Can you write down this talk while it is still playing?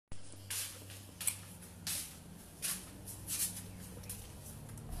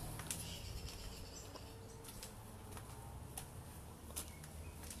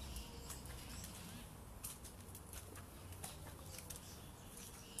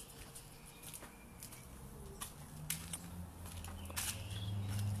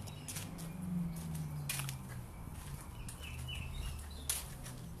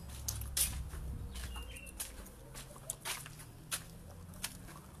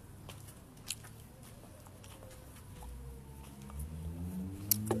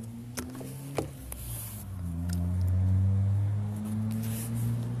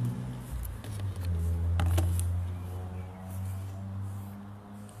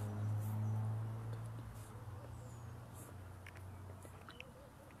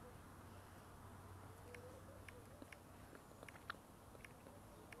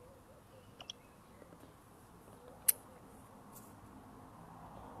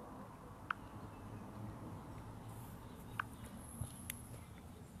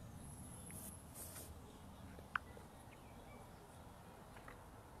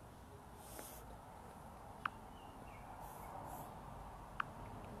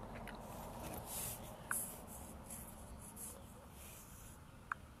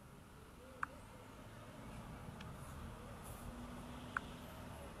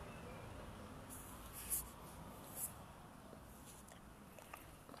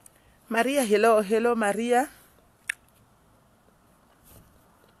Maria, hello Maria.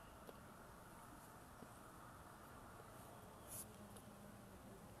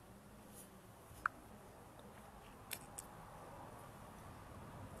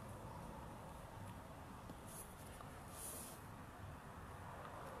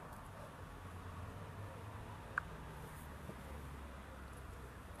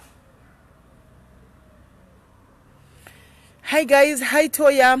 Hi guys, hi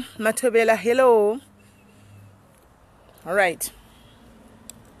Toya, Matobela, hello. All right.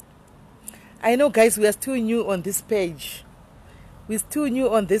 I know guys, we are still new on this page. We're still new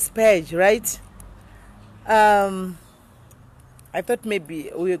on this page, right? I thought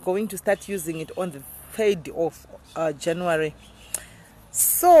maybe we were going to start using it on the 3rd of January.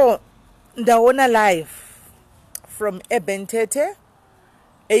 So, Ndaona live from Tete,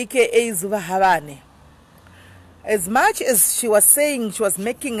 aka Zuva Havane. As much as she was saying, she was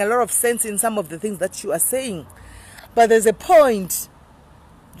making a lot of sense in some of the things that she was saying. But there's a point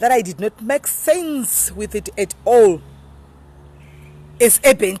that I did not make sense with it at all. It's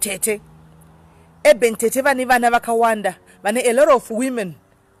Tete. Tete vani vana vakawanda. Vane a lot of women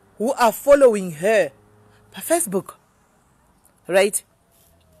who are following her on Facebook. Right?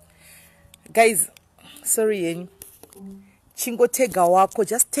 Guys, sorry. Chingo tega wako,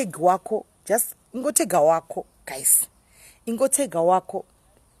 just tag wako. Just ingo tega wako. Guys, ingo tega wako.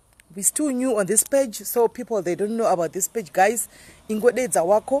 We still new on this page, so people they don't know about this page, guys. Ingo deza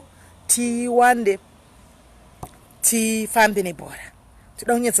wako ti wande ti fambi nebora.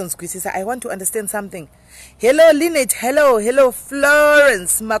 I want to understand something. Hello Lynette, hello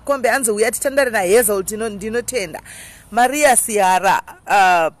Florence Makombe anzo uyatitandara na Hazel ndinotenda. Maria Siara,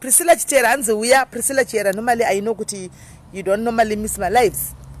 Priscilla Chitera anzo uya Priscilla Chitera. Normally I know kuti you don't normally miss my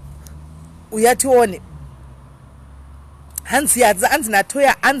lives. Uyatione. Hanzi na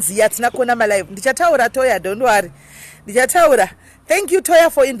Toya hanzi yatina kona my life. Ndichataura Toya, don't worry. Ndichataura. Thank you Toya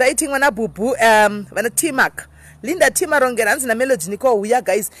for inviting wana bubu wana T-Mac. Linda Timarongera hanzi na Melody niko uya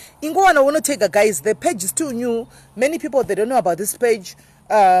guys. Ingo wana take guys. The page is too new. Many people they don't know about this page.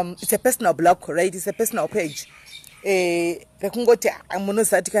 It's a personal blog, right? It's a personal page. Rekungote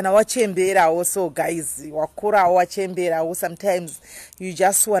amunosati na wachembera also guys. Wakura wachembera. Sometimes you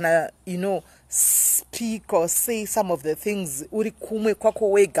just wanna, you know, speak or say some of the things uri kumwe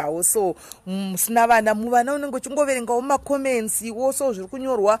kwako wega also msinavana muvana unenge uchingoverenga uma comments also zviri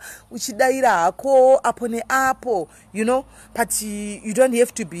kunyorwa uchidaira hako apo neapo, you know, but you don't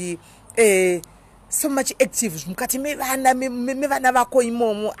have to be so much active mukati mevana vako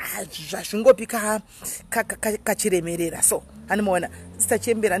imomo zvazvingopi kachiremerera. So animona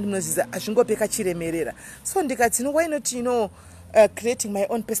sitachembera ndinoziza azvingopi kachiremerera. So ndikati why not, you know, creating my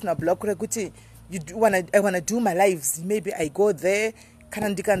own personal blog kuti I wanna do my lives. Maybe I go there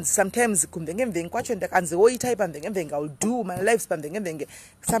sometimes kumvenge kwacho ndakanze wo type and I'll do my lives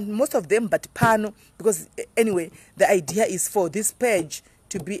most of them but pano, because anyway the idea is for this page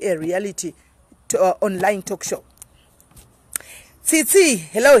to be a reality online talk show. Titi,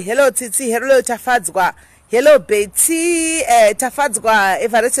 hello Titi, hello Tafadzwa, hello Betty, Tafadzwa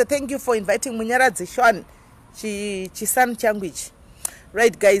Everett, thank you for inviting Munyaradzi Sean chisan changuichi.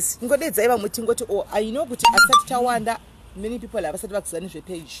 Right guys, ngodedza eva mutingoti I know kuti asati tawanda many people have asati vakuzanizve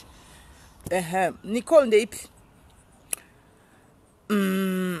page. Nicole ndeipi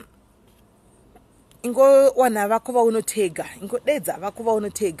ingo wana vako vaunotega, ingodedza vako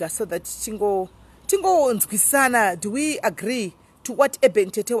vaunotega so that tingonzwisana. Do we agree to what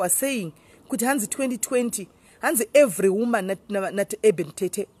Tete was saying? Kuti hanzi 2020 hanzi every woman not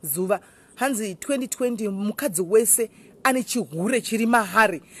Tete zuva hanzi 2020 mukadzi wese ane chihure chiri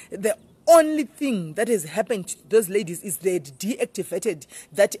mahari. The only thing that has happened to those ladies is they deactivated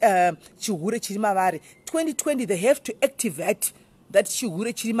that chihure chiri mavari. 2020 they have to activate that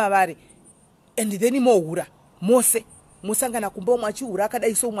chihure chiri mavari, and then mohura mose musangana kumba mwachihura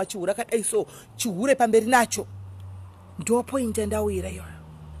akadai so mwachihura akadai so chihure pamberi nacho. Ndo point andawira yo.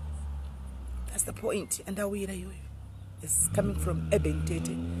 That's the point andawira yo. It's coming from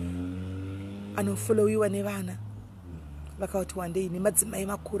Tete. Anofollow you nevana vakauti wandei nemadzimai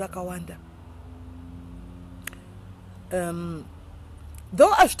makuru akawanda.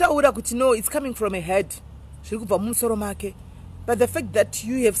 Though ashtaura kuti no, it's coming from a head, zviri kubva mumusoro make, but the fact that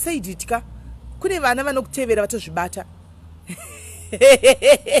you have said it ka kune vana vanokutevera vatozvibata.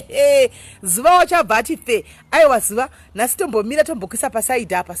 Zuva wachabva ati fe aiwa zuva nhasi tombomira tombokisa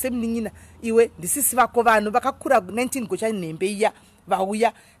pasaidhi apa semunin'ina iwe ndisisi vako vanhu vakakura 19 gocha nhembe iya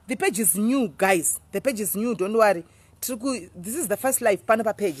vauya. The page is new guys, the page is new, don't worry. This is the first live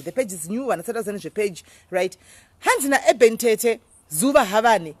panapa page. The page is new and I said page, right? Hands na Tete Zuva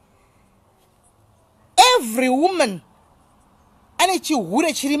Havane. every woman ane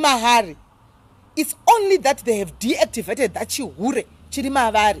chihure chiri mahari. It's only that they have deactivated that chihure chiri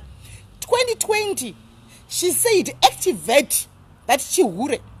mavari. 2020 she said activate that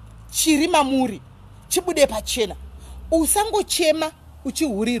chihure chiri mamuri chibude pachena. Usangochema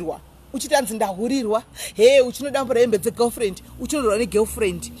uchihurirwa uchitanzi ndahurirwa he uchinodambura hembe dzegirlfriend uchinodorwa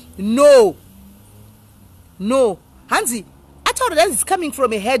negirlfriend. No hanzi ataura that is coming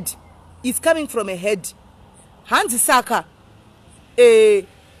from a head. It's coming from a head. Hanzi saka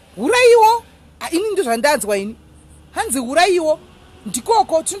huraiwo ini ndo zvandanzwa ini. Hanzi huraiwo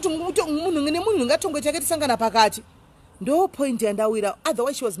ndikoko munhu nemunhu ngatongo chake tisangana pakati. Ndo point yandawira.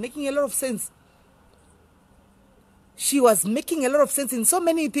 Otherwise she was making a lot of sense. She was making a lot of sense in so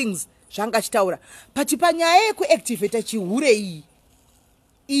many things. Zvanga chitaura pachipanyaya yekuactivate chihure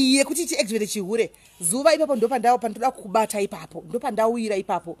iyi yekuti chiactivate chihure zuva ipapo ndo pandau pandoda kukubata ipapo ndo pandauira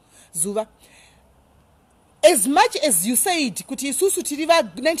ipapo zuva. As much as you said kuti isusu tiri va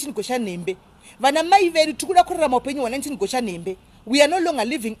 19 gosha nembe vana mai vedu tikuda kurarama upenyu wa 19 gosha nembe, we are no longer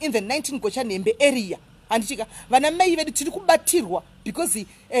living in the 19 gosha nembe area. Andichika vana mai vedu tiri kubatirwa because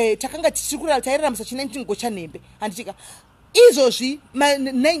takanga tiri kurara tairaramisa chi 19 gosha nembe. Andichika izozvi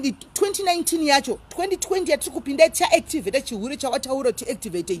 2019 yacho 2020 yatiri kupinda tiactivate chihure chawataura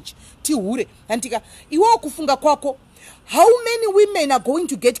tiactivate ichi tihure. Andichika iwewo kufunga kwako, how many women are going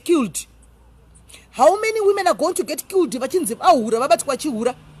to get killed? How many women are going to get killed vachinzi vahura vabatwa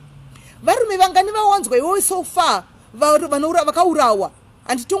chihura? Varume vangani vawanzwa iwewe so far vakaurawa.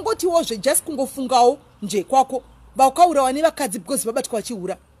 And tongotiwozve just kungofungawo nje kwako vakaurawa nevakadzi because vabatwa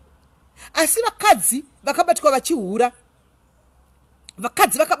chihura. Asi vakadzi vakabatwa vachihura,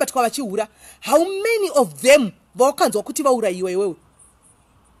 vakadzi vakabatwa vachihura, how many of them vakanzwa kuti vaurayiwa iwewe?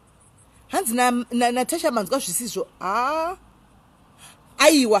 Hanzi Natasha manzwa zvisizvo.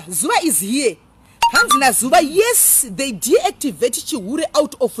 Aiwa zuva is here. Hanzi nazuva, yes, they deactivate chihure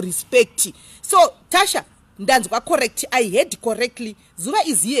out of respect. So Tasha ndanzwa correct, I heard correctly. Zuva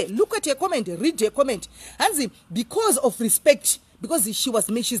is here. Look at your comment, read your comment. Hanzi, because of respect, because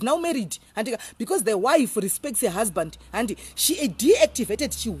she's now married, and because the wife respects her husband, and she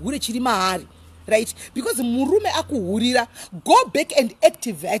deactivated chihure chiri mahari, right? Because murume akuhurira, go back and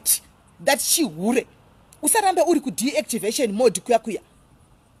activate that chihure. Usarambe uri ku deactivation mode kuya.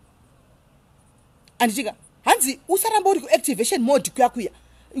 Andichika hanzi usaramba uri ku activation mode kuya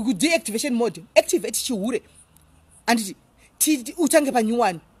ku deactivation mode, activate chihure anditi utange pa new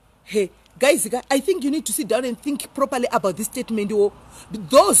one. Hey guys, I think you need to sit down and think properly about this statement.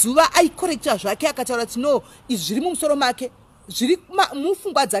 Those who are correcta zvake akataura kuti no izviri mumusoro make zviri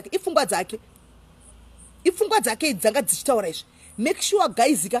mufungwa dzake ifungwa dzake dzanga dzichitaura izvi. Make sure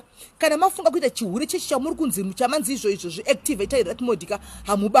guys kana mafunga kuita chihure chechi chamuri kunzi muchamanzi izvo zviactivate that mode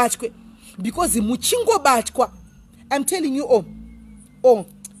hamubatwe. Because muchingobatwa, I'm telling you,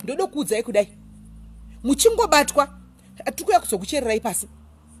 ndodo kudzai kudai muchingobatwa tikuya kuzokuchererai pasi,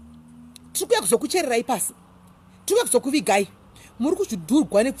 tikuya kuzokuvigai, muri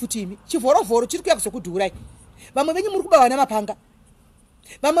kuzvidhurwa nepfuti imi chivhorovhoro chiri kuya kuzokudhurai. Vamwe venyu muri kubawa namapanga,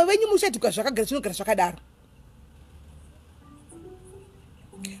 vamwe venyu muchadhuka zvakagara zvinogara zvakadaro.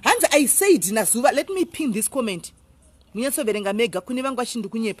 Hanzi I said nazuva, let me pin this comment munyatsoverenga mega kune vangu vachindu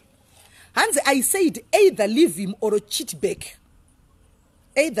kunyepa. Hanzi I said either leave him or cheat back.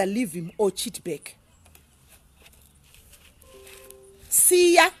 Either leave him or cheat back.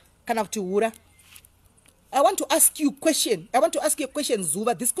 Siya kana kuti hura. I want to ask you a question.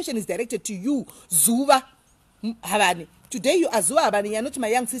 Zuva. This question is directed to you, Zuva Havani. Today you are Zuva Havani. You're not my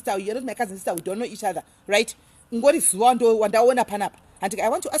young sister. You're not my cousin sister. We don't know each other, right? Ngori Zuando wandaona panapa. And I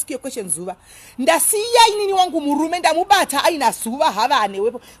want to ask you a question, Zuva. Ndasiya inini wangu murume ndamubata aina Zuva Havani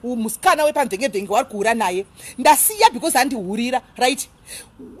muskana wepandengedengi warikura naye. Ndasiya because andihurira, right?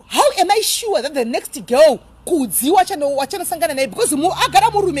 How am I sure that the next girl kudziwa wachanosangana naye because agara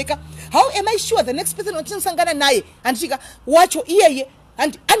murumeka? How am I sure the next person wachanosangana naye and chika wacho iyeye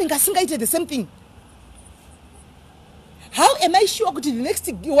and anenge asingaite the same thing? How am I sure kuti the next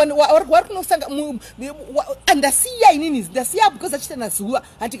one warikunosanga ndasiya inini ndasiya because achita nazuva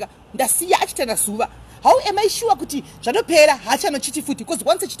antika ndasiya achita nazuva? How am I sure kuti zvanopera hachanochiti futi? Because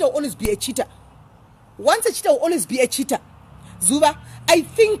once a cheater will always be a cheater. Zuva, I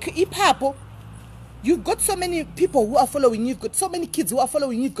think ipapo you've got so many people who are following you, you've got so many kids who are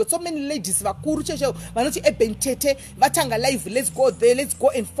following you, you've got so many ladies vakuru chesho vanoti Tete vatanga live, let's go there, let's go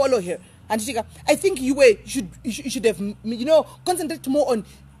and follow her. And I think you should have, concentrate more on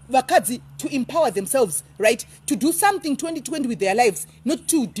vakadzi to empower themselves, right? To do something 2020 with their lives, not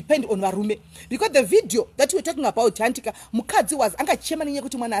to depend on varume. Because the video that we're talking about, Antika, mukadzi was angachema nenyaya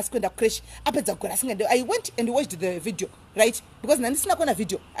kuti mwana asikwenda crash apedza kugara asingaende. I went and watched the video, right? Because nandisina kuona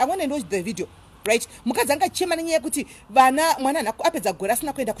video. I went and watched the video, right? Mukadzi angachema nenyaya kuti vana mwana apedza kugara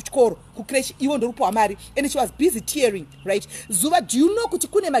asina kuenda kuchikoro, kucrash iwo ndoripo amari, and she was busy tearing, right? Zuva, do you know kuti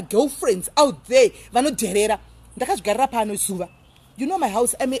kune ma girlfriends out there vanodherera? Ndakazvigarira pano Zuva. You know my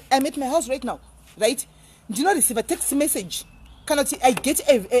house. I'm at my house right now, right? Do you not receive a text message? I get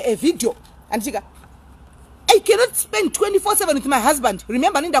a video, and I cannot spend 24/7 with my husband.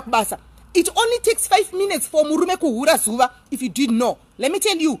 Remember, Ninda Kubasa. It only takes 5 minutes for murume kuhura Zuva. If you didn't know, let me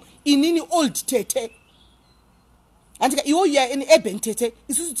tell you, in any old Tete, and you are in Eben Tete.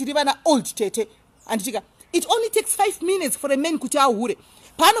 This is Tirivana old Tete, and it only takes 5 minutes for a man kutia hure.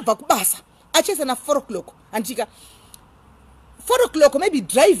 Pano bakubasa. I chase na 4 o'clock, and 4 o'clock, maybe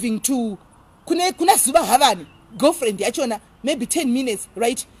driving to kuna Zuva havani girlfriend yachona maybe 10 minutes,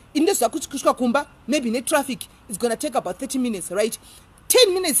 right? In this kushka kumba, maybe in traffic it's gonna take about 30 minutes, right?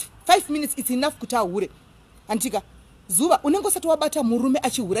 10 minutes, 5 minutes is enough kuta hure. Antika Zuva unengo satu wabata murume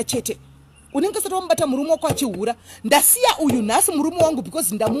achihura chete. Unengo satu wabata murume kwa achihura. Ndasia uyu nasi murume wangu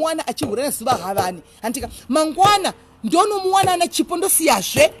because ndamuwana achihura na Zuva havani. Antika mangwana ndono muwana na chipondo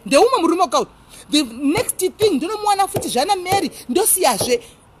siyashe ndeuma murume kwa. The next thing, ndono mwana futi jana Mary ndo siyashe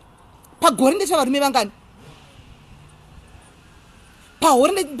pagorende cha varume vangani.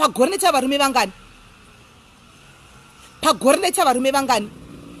 Pagorende cha varume vangani. Pagorende cha varume vangani.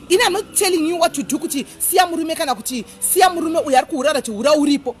 I'm not telling you what to do kuti siya murume kana kuti siya murume uyari kuhura chi hura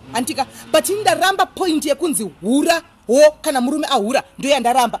uripo antika, but indaramba point yekunzi hura ho kana murume ahura ndo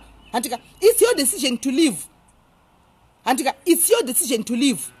yandaramba antika. It's your decision to live antika, it's your decision to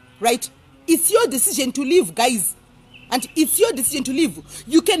live, right? It's your decision to live, guys, and it's your decision to live.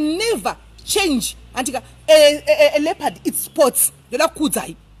 You can never change antika a leopard its spots ndoda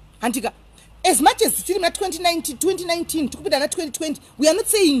kudzai antika. As much as still 2019 tukupita na 2020, we are not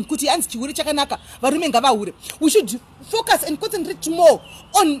saying kuti anzi chihure chakanaka varume ngavahure. We should focus and concentrate more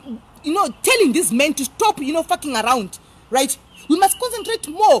on, telling these men to stop, fucking around, right? We must concentrate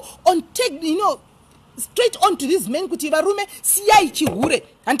more on straight on to these men kuti varume siyai chihure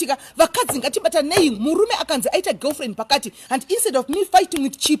antika. Vakadzi ngatibata nei murume akanzi aita girlfriend pakati, and instead of me fighting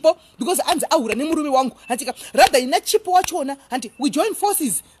with chipo because anzi ahura nemurume wangu antika, rather ina chipo wachona and we join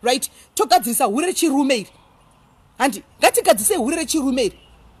forces, right? Togadzisa hure chirume and ngatigadzise hure chirume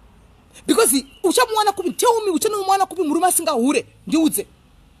because uchamuwana kupi, tell me uchamuwana kupi murume asinga hure ndiudze.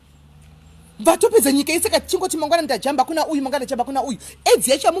 Vatopedza nyika isaka chingoti mangwana ndajamba kuna uyu mangwana ndajamba kuna uyu. AIDS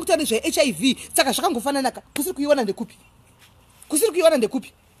yacho mukuta nezve HIV saka zvakangofanana ka. Kusiri kuiwana ndekupi? Kusiri kuiwana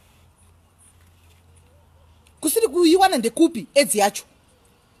ndekupi? Kusiri kuiwana ndekupi AIDS yacho?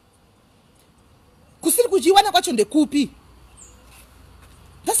 Kusiri kujiwana kwacho ndekupi?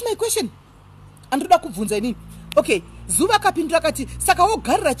 That's my question. Andoda kubvunza inini. Okay, Zuva akapindura kati saka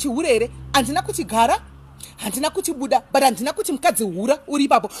wogarira chihure andina kuti gara, handina kuti buda, but handina kuti mukadzi hura uri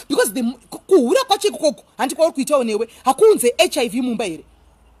ipapo, because the kuhura kwacho ikoko handi kwauri kuitawo newe hakunze HIV mumba here.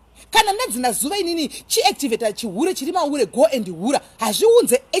 Kana ndadzina Zuva inini chiactivate chihure chiri mahure go and hura,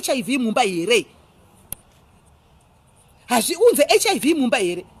 hazviunze HIV mumba here. Hazviunze HIV mumba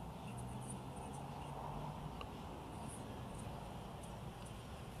here.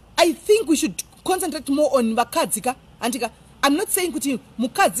 I think we should concentrate more on vakadzika antika. I'm not saying kuti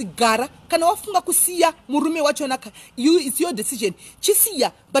mukadzi gara kana wafunga kusiya murume wacho naka, it's your decision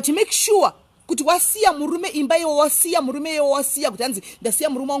chisiya, but make sure kuti wasiya murume imba yo, wasiya murume yo, wasiya kuti anzi ndasiya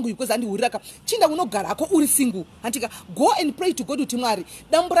murume wangu because andi huriraka chinda unogara ako uri single antika. Go and pray to God kuti Mwari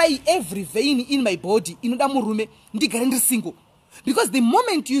damburai every vein in my body inoda murume ndigare ndiri single, because the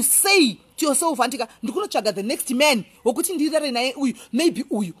moment you say to yourself antika ndikunotsvaga the next man wokuti ndirare naye uyu, maybe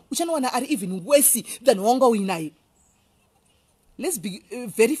uyu uchanowana ari even worse than wanga uinaye. Let's be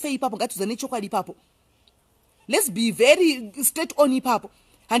very fair ipapo, ngatuzane chokwadi ipapo. Let's be very straight on ipapo.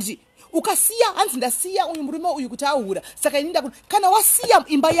 Handi ukasiya hanzi ndasiya uyu murume uyu kuti ahura saka ininda kana wasiya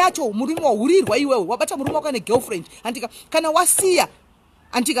imba yacho murume wahurirwa iwewe wabata murume wako ne girlfriend antika, kana wasiya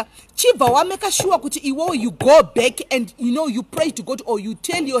antika chibva wameka sure kuti iwewe you go back and you pray to God, or you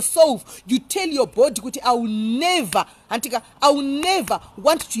tell yourself, you tell your body kuti I will never antika, I will never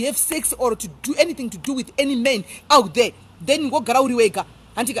want to have sex or to do anything to do with any man out there. Then go gara uri wega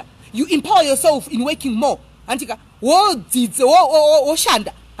antika, you empower yourself in working more antika. Wo dzidze wo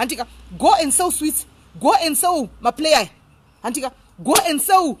shanda antika, go and sell sweets, go and sell my player antika, go and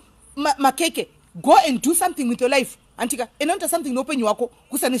sell my keke, go and do something with your life Antika, enoita something noupenyu wako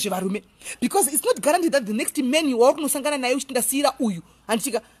kusane zvevarume, because it's not guaranteed that the next man wauri kunosangana naye uchindasiyira uyu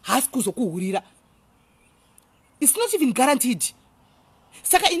antika haasi kuzokuhurira. It's not even guaranteed.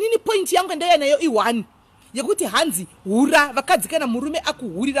 Saka inini point yangu ndaya nayo i1 yekuti hanzi hura vakadzi kana murume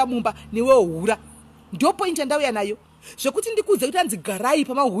akuhurira mumba newewo hura. Ndio point ndauya nayo. Zvekuti ndikuudze kuti hanzi garai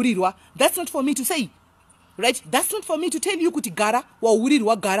pamahurirwa, that's not for me to say. Right? That's not for me to tell you kuti gara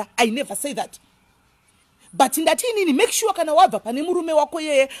wahurirwa gara. I never say that. But ndati inini make sure kana wabva pane murume wako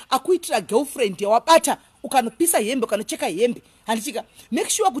yeye akuitira girlfriend yawabata ukanopisa hembe ukanocheka hembe handichika make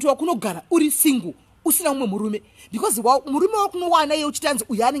sure kuti wakunogara uri single usina umwe murume, because murume wakunowana yeye uchitanzi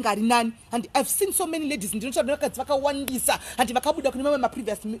uyu anenge ari nani. And I've seen so many ladies ndinotaura vakadzi vakawandisa handi vakabuda kune mamwe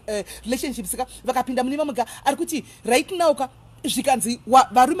previous relationships vakapinda mune mamwe ari kuti right now zvikanzi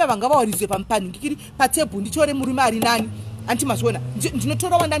varume vanga vawarizwe pamupaningikiri patebhu ndichore murume ari nani anti mazviona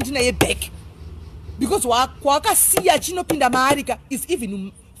ndinotora wanda ndinaye back, because kwakasiya chinopinda maarika is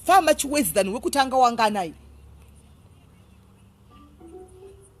even far much worse than wekutanga wanga naye.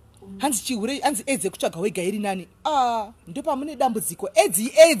 Hanzi chihure hanzi edzi kutsvaga wega iri nani. Ndo pamune dambudziko.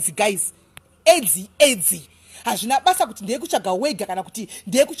 Edzi guys. Edzi. Hazvina basa kuti ndeye kutsvaga wega kana kuti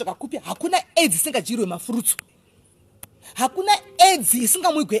ndeye kutsvaga kupi. Hakuna edzi isingajirwe mafurutsu. Hakuna edzi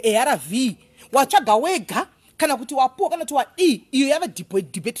isingamwigwe ARV. Watsvaga wega kana kuti wapuwa kana kuti iyo yava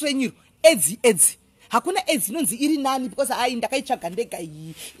debate renyiro. Edzi. Hakuna edzi inonzi iri nani because ndakaitsvaga ndega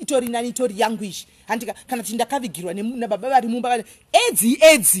iyi itori nani itori yangu ishi. Handika kana kuti ndakavigirwa nababa vari mumba.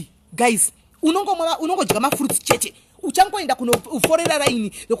 Edzi guys, unongodya mafruits chete uchangoenda kunoforera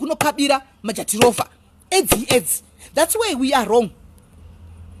raini yokunokabira majatirofa. Edzi. That's why we are wrong.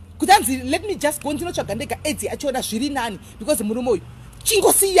 Kutanzi let me just go ndinotsvaga ndega edzi achiona zviri nani because murume uyu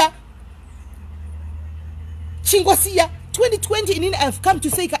chingosiya 2020 inini I've come to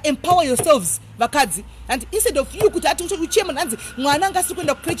say empower yourselves vakadzi, and instead of you kuti ati uchema nanzi mwana angasiri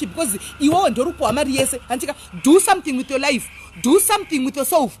kuenda kucreche because iwewe ndorupo amari yese antika do something with your life, do something with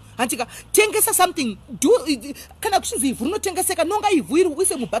yourself antika tengesa something do kana kuchinzi ivhu rinotengeseka nonga ivhu iri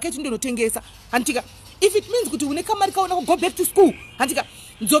uise mubhaketi ndinotengesa antika if it means kuti une kamari kaona go back to school antika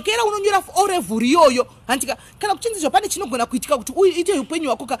nzokera unonyora orevhu riyoyo antika kana kuchinzi zvapane chinogona kuitika kuti uite upenyu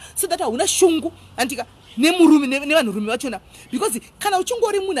hwako so that hauna shungu antika nemurume nevanhurume vachona, because kana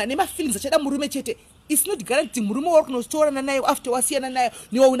uchingori munhu ane mafeelings achada murume chete it's not guaranteed murume wari kunotorana naye after wasiyana naye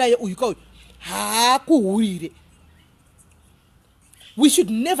niwaunaye uyu kauyu hakuhurire. We should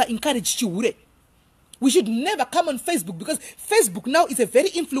never encourage chihure. We should never come on Facebook, because Facebook now is a very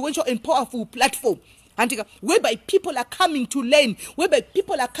influential and powerful platform. Whereby people are coming to learn, whereby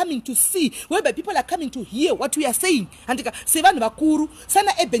people are coming to see, whereby people are coming to hear what we are saying. Sevan vakuru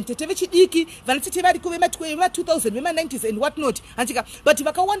sana ebentete vechidiki vanatete vari kuve 2000 vema 90s and what not. But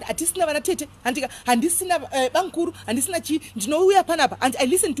vakawanda atisina vanatete handisina bankuru handisina chi ndinouya panapa and I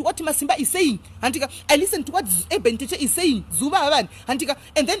listen to what Masimba is saying. I listen to what ebentete is saying zuva avan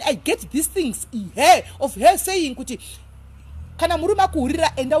and then I get these things of her saying kuti kana murume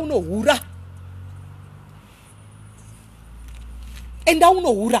akuhurira enda unohura. And down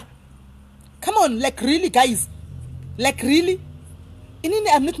no. Come on, like really, guys. Like really?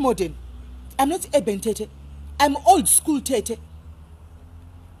 I'm not modern. I'm not urban Tete. I'm old school Tete.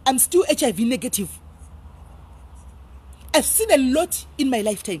 I'm still HIV negative. I've seen a lot in my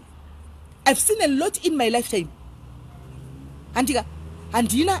lifetime. Antika,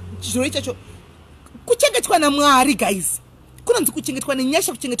 andina chizoita kuchengetwa na Mwari, guys. Kunanzi kuchengetwa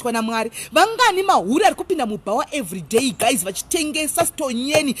nenyasha kuchengetwa na Mwari. Vangani mahuri ari kupinda mubhawa every day, guys, vachitengesa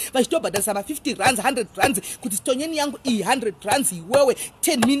stonyeni vachitobhadharisa ma50 rands 100 rands kuti stonyeni yangu 100 rands iwewe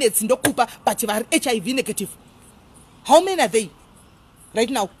 10 minutes ndokupa, but vari HIV negative. How many are they right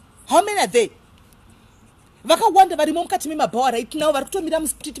now? How many are they? Vakawanda varimo mukati memabhawa right now vari kutomira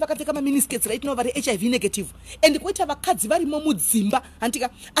mustreet vakapfeka maminiskets right now vari HIV negative, and koita vakadzi varimo mudzimba antika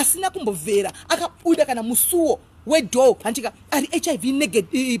asina kumbobvera akabuda kana musuwo wedo antika ari HIV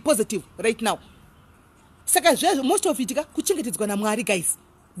negative positive right now. Saka most of it kuchengetedzwa na Mwari, guys.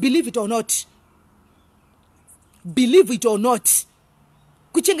 Believe it or not,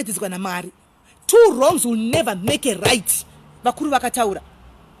 kuchengetedzwa na Mwari. Two wrongs will never make a right. Vakuru vakataura.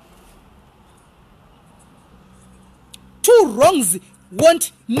 Two wrongs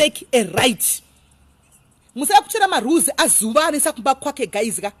won't make a right. Musaya kuchera marules azuva anesa kumba kwake,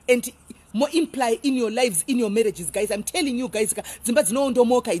 guys, and more imply in your lives, in your marriages, guys. I'm telling you, guys.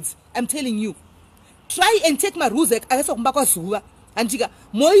 I'm telling you. Try and take my rules anesa kumba kwa zuva antika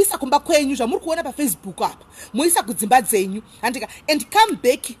moisa kumba kwenyu zvamuri kuona pa Facebook apa moisa kudzimba dzenyu antika and come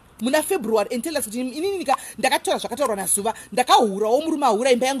back muna February and tell us kuti inini nika ndakatora zvakataurwa nazuva ndakahurawo murume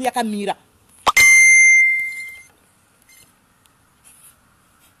ahura imba yangu yakamira.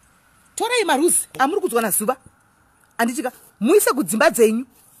 torai maruzi amuri kudzwa nazuva andichika muise kudzimba dzenyu.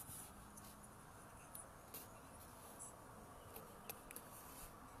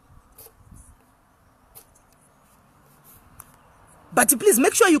 But please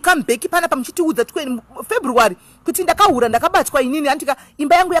make sure you come back panapa muchitiudza February kuti ndakahura ndakabatwa inini antika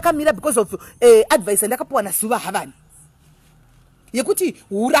imba yangu yakamira because of advice ndakapuwa nazuva havani yekuti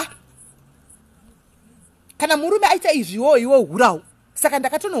hura kana murume aita izviwo iwo hurawo. Saka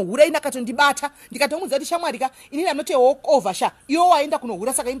ndakatonohura ina katondibata ndikatomudza kuti shamwari ka inini anote walk over sha iwo waenda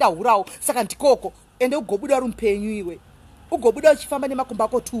kunohura saka inda hurawo saka ndikoko ende ugobuda uri mupenyu iwe ugobuda uchifamba nemakumba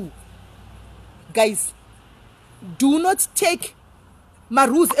ako tu. Guys, do not take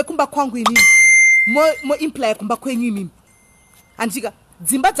marules ekumba kwangu inini mo imply kumba kwenyu imimi. Antika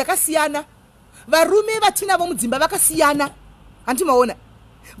dzimba dzakasiyana, varume vatinavo mudzimba vakasiyana. Antimaona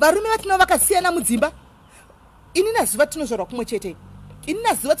varume vatinavo vakasiyana mudzimba. Ini nazuva tinozvarwa kumwe chete, ini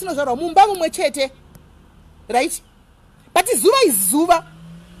nazuva tinozvarwa mumba mumwe chete, right? But zuva is zuva.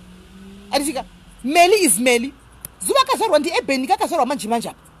 Antika Melly is Melly. Zuva kazvarwa ndi Ebeni kakazvarwa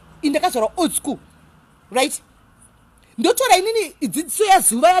manjimanja, inde kazvarwa old school, right? Ndotora inini idzidziso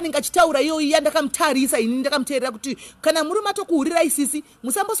yazuva yanenge achitaura iyoyi yandakamutarisa inini ndakamuteerera kuti kana murume atokuhurira isisi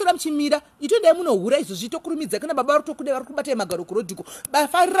musambosora muchimira itondai munohura izvo zvitokurumidza kana baba vari tokude vari kubatai magaro kurodhiko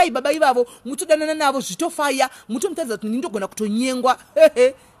bafarirai baba ivavo mutodanana navo zvitofaya mutomutaridza kuti ndindogona kutonyengwa.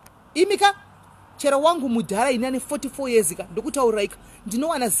 Imika chero wangu mudhara ini ane 44 years ka ndokutauriraika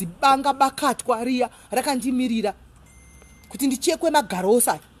ndinowana zibanga bakatwa riya rakandimirira kuti ndichekwe magaro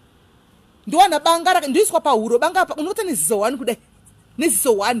osai. Ndowana banga ndoiswa pahuro banga unoti neziso 1 kudai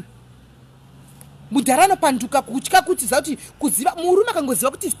neziso 1 mudhara anopanduka kutya kuti zauti kuziva murume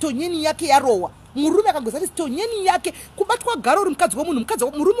akangoziva kuti stonyeni yake yarowa murume akangoziva kuti stonyeni yake kubatwa garo uri mukadzi womunhu mukadzi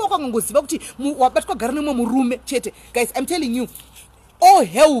murume wakangoziva kuti wabatwa garo nemwe murume chete. Guys, I'm telling you all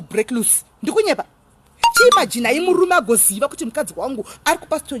hell will break loose. Ndikunyepa chiimagine murume agoziva kuti mukadzi wangu ari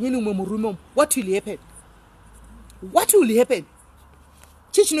kupa stonyeni umwe murume. What will happen? What will happen?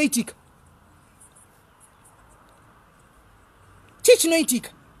 Chichinoitika chichinoitika.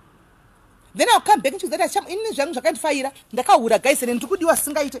 Then I'll come back into that asham inini zvangu zvakandifaira ndakahura guys and ndikudiwa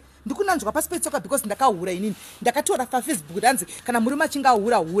singaite ndikunanzwa pasi petsoka because ndakahura inini ndakatora pa Facebook danzi kana murume achinga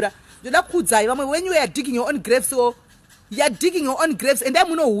hura ndoda kudzai vamwe when you are digging your own graves, so you are digging your own graves and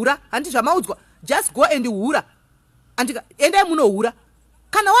munohura handi zvamaudzwa just go and hura andika enda munohura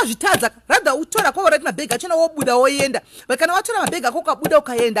kana wazvitadza rather utora kwa right mabhegi achona wobuda woenda but kana watora mabhegi ako ukabuda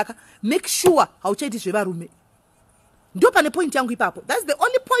ukaenda ka make sure hauchaiti zvevarume. Ndo pane point yangu ipapo. That's the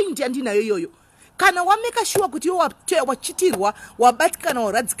only point yandinayo yoyo. Kana wameka sure kuti wachitirwa wabatikana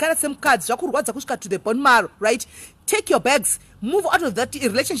waradzikana semukadzi zvakurwadza kusvika to the bone marrow, right? Take your bags, move out of that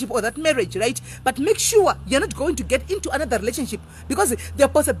relationship or that marriage, right? But make sure you're not going to get into another relationship because the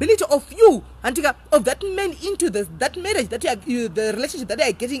possibility of you antika of that man into that marriage that the relationship that they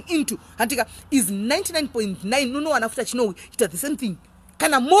are getting into antika is 99.9 no one after chino it the same thing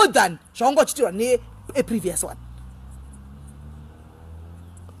kana more than zvaungochitirwa ne a previous one.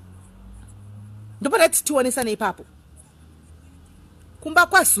 Ndopa rati tiwanesane ipapo. Kumba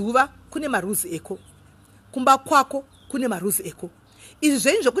kwa zuva kune maruzi eko. Kumba kwako kune maruzi eko. Izvi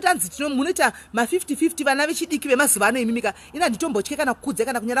zvenyu zvokuti anzi munoita ma 50-50 vana vechidiki vemazuva ano imimika ina nditombotye kana kukudza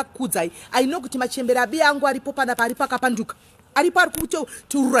kana kunyara kukudzai. I know kuti machembere abi angu aripo panapa aripo akapanduka. Aripo ari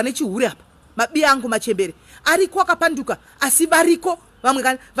kuturura nechihure apa. Mabi angu machembere ariko akapanduka asi variko vamwe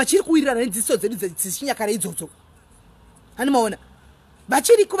kana vachiri kuwirirana nedziso dzedu dzechinyakare idzodzo. Hani maona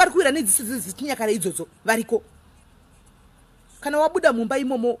vachiri kuvari kuwira nedziso dzechinyakare idzodzo variko. Kana wabuda mumba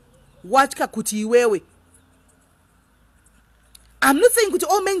imomo watya kuti iwewe. I'm not saying kuti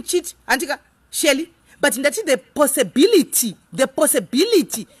all men cheat antika Shelly, but ndati the possibility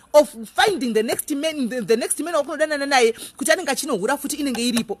of finding the next man wakunodana naye kuti anenge achinohura futi inenge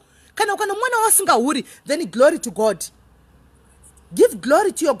iripo. Kana mwana wasingahuri then glory to God. Give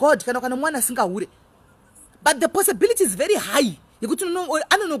glory to your God kana mwana asingahuri. But the possibility is very high. Yekuti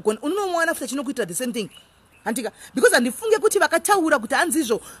unomwana futi chinokuita the same thing. Antika because andifunge kuti vakataura kuti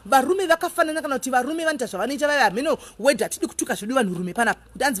anzizvo varume vakafanana kana kuti varume vanoita zvavanoita vaya meno wedha tidi kutuka zvedu vanhurume panapa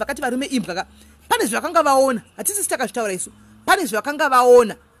kuti anzi vakati varume imbwa pane zvakanga vaona hatisi takazvitaura isu pane zvakanga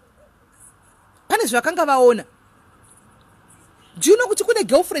vaona ndino kuti kune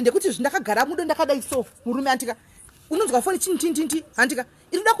girlfriend yekuti zvindakagara mudo ndakadai so murume antika unonzwa foni chintintinti antika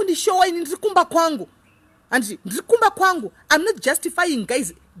inoda kundishowa ini ndiri kumba kwangu And ndikumba kwangu, I'm not justifying,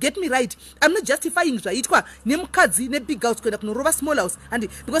 guys, get me right. I'm not justifying zvaitwa nemukadzi nebig house kuenda kunorova small house. And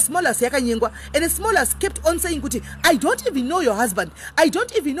because small house yakanyengwa, and the small house kept on saying kuti I don't even know your husband, I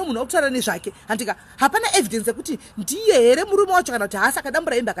don't even know munhu wakutaura nezvake. Handika hapana evidence yekuti ndiye here murume wacho kana kuti haasi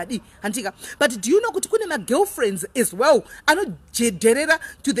akadambura hembe akadii. Handika but do you know kuti kune magirlfriends as well anojedherera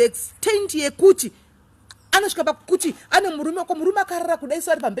to the extent yekuti anosvika pakuti ane murume akarara kudai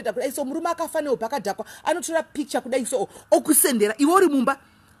so ari pambedha kudai so murume akafa newo pakadhakwa anotora picture kudai so okusendera iwe uri mumba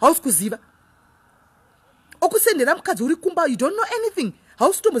hausi kuziva okusendera mukadzi uri kumba you don't know anything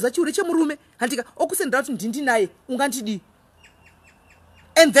hausi tomboza chiure chemurume handika okusendera kuti ndindi naye ungandidii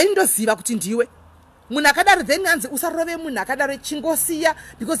and then ndoziva kuti ndiwe munhu akadaro then anzi usarove munhu akadaro chingosiya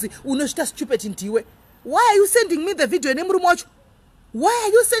because unosvita stupid ndiwe. Why are you sending me the video nemurume wacho? Why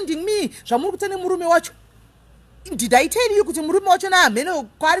are you sending me zvamuri kuita nemurume wacho? Did I tell you kuti murume wacho naamhene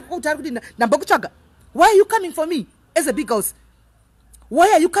kwari kutari kuti namba kutsvaga? Why are you coming for me as a big house?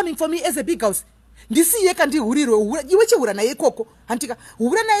 Why are you coming for me as a big house? Ndisiye kandihurirwe iwe chihura naye ikoko handika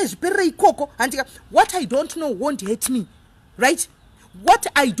hura naye zviperere ikoko handika what I don't know won't hurt me, right? What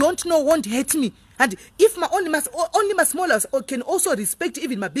I don't know won't hurt me. And if my only my small house can also respect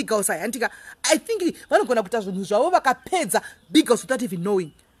even my big house, I think vanogona kuita zvinhu zvavo vakapedza big house without even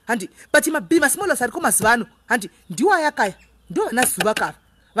knowing. But my small house ariko mazivano ndiwo ayakaya ndo vanazuva kava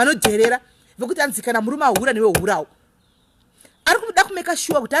vanodherera vekuti anzi kana murume ahura newe hurawo ari kuda kumeka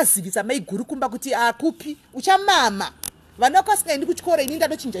sure kuti azivisa mai guru kumba kuti akupi uchamama vana vakasingaendi kuchikoro ini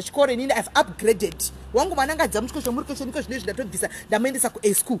ndanochinja chikoro ini I've upgraded wangu mwana ngadza muchikoro chomurikesho niko zvino zvindatobvisa ndamuendesa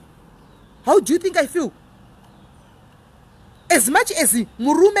kuA school. How do you think I feel? As much as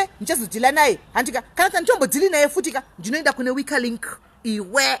murume ndichazodhila naye handika kana kuti ndichombodhili naye futika ndinoenda kune weaker link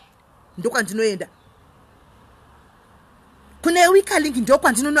iwe ndokwandinoenda kune weaker link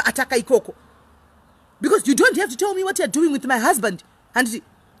ndokwandinonoataka ikoko because you don't have to tell me what you're doing with my husband and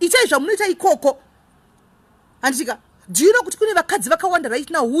itai zvamunoita ikoko handika do you know kuti kune vakadzi vakawanda right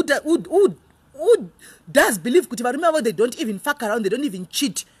now who does believe kuti varume vavo they don't even fuck around, they don't even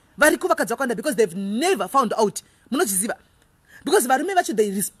cheat variko vakadzi vakawanda because they've never found out munochiziva because varume vacho they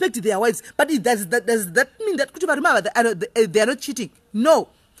respect their wives but does that mean that kuti varume they are not cheating? No,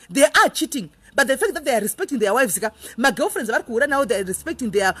 they are cheating, but the fact that they are respecting their wives my girlfriends vari kuhura navo they are respecting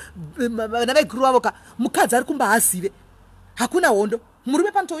their vana vaiguru vavo mukadzi ari kumba hazive hakuna hondo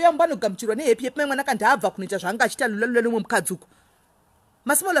murume panotouya mumba anogamuchirwa nehepi yepi mwana kandi abva kunoita zvaanga achita lulalo nemwe mukadzi uko.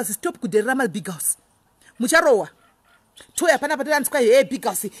 Masmall house stop kudherera mabig house mucharohwa toya pana patoranzwa hey big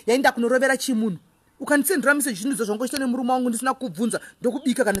house yaenda kunorovera chimunhu ukandisendera message zvinhu zvongoita nemurume wangu ndisina kubvunza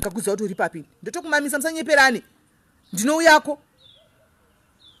ndokubika kana kakuziva kuti uri papi ndotokumamisa musanyeperane ndinouyako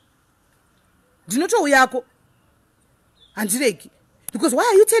ndinotouyako handiregi because why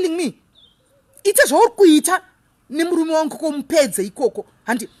are you telling me ite zvauri kuita nemurume wangu komupedze ikoko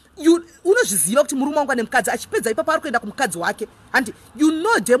handi unozviziva kuti murume wangu ane mukadzi achipedza ipapo ari kuenda kumukadzi wake and you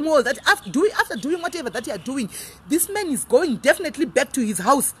know damn well that after doing whatever that you are doing this man is going definitely back to his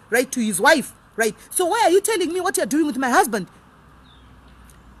house, right, to his wife, right? So why are you telling me what you are doing with my husband?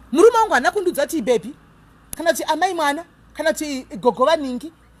 Murume wangu hana kundudza kuti baby kana kuti amai mwana kana kuti gogova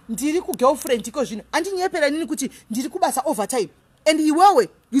ningi ndiri kugirlfriend iko zvino andinyepera nini kuti ndiri kubasa overtime and iwewe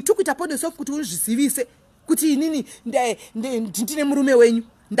you took it upon yourself kuti unozvizivise kuti inini ndine murume wenyu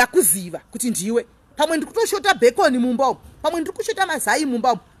ndakuziva kuti ndiwe pamwe ndikutoshota bacon mumba pamwe ndikushota mazai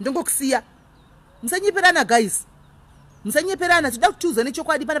mumba ndongokusiya. Musanyeperana guys, musanyeperana tida kuchuza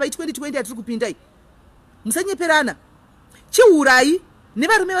nechokwadi pana pa 2020 atiri kupindai musanyeperana chiurai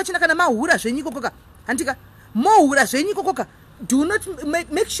nevarume vachina kana mahura zvenyiko koka handika mohura zvenyiko koka do not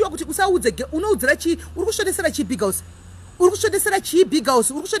make sure kuti usaudze unoudzira chi uri kushodesera chi big house uri kushodesera chi big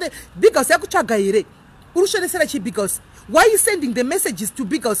house uri kushode big house yakutsvaga here uri kushodesera chi big house. Why are you sending the messages to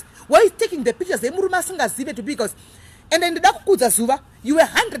big house? Why are you taking the pictures emurume asingazive to big house? And then ndida kukudza zuva you were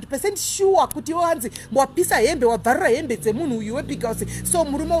 100% sure kuti wanzi mwapisa hembe wabvarira hembe dzemunhu uyu webig house so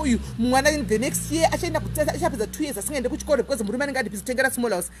murume uyu mwana the next year achaenda achapedza 2 years asingaende kuchikoro because murume anenge andipisa kutengera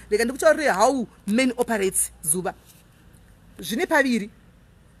small house. Rega ndikutaurire how men operates zuva zvine paviri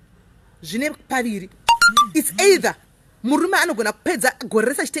it's either murume anogona kupedza gore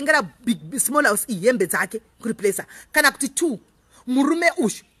rese achitengera small house ihembe dzake kureplacer kana kuti 2 murume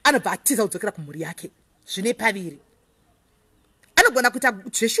uyu anobva atiza kudzokera kumhuri yake. Zvine paviri anogona kuita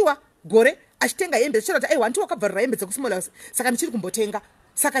zveshuwa gore achitenga hembe zvichira kuti aiwa ndiwo wakabvarira hembe dzekusmall house saka ndichiri kumbotenga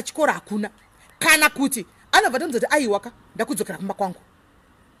saka chikoro hakuna kana kuti anobva tonzoti aiwaka ndakudzokera kumba kwangu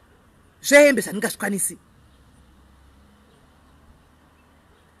zvehembe zvandingazvikwanisi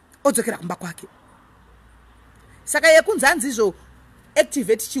odzokera kumba kwake. Saka yekunzi anzi izvo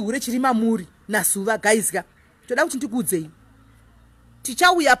activate chihure chiri mamuri nasuva guys ka toda kuti ndikuudzei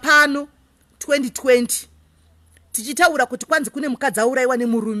tichauya pano 2020 tichitaura kuti kwanzi kune mukadzi auraiwa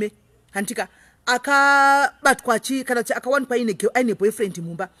nemurume handika akabatwa kana kuti akawanikwa aine boyfriend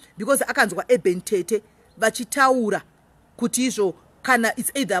mumba because akanzwa Tete vachitaura kuti izvo kana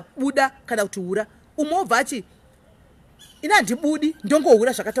it's either buda kana kuti hura umobva achi ina handibudi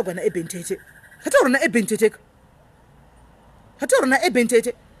ndongohura zvakatogwa Tete hataura naEbentete hataura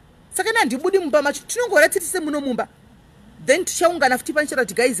naEbentete saka ina handibudi mumba macho tinongora titi semuno mumba then tichaungana futi panchera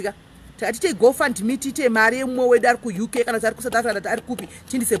kuti guys ka takati tei GoFundMe tiite mari yemumwe wedu ari kuUK kana kuti ari kuSouth Africa ari kupi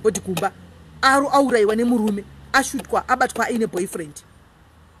tiindise bhodhi kumba auraiwa nemurume ashutwa abatwa aine boyfriend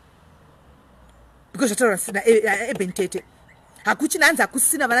because zvataura naEbentete hakuchina hanzi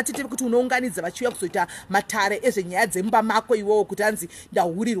hakusina vana Tete kuti unounganidza vachiuya kuzoita matare ezvenyaya dzemumba mako iwowo kuti hanzi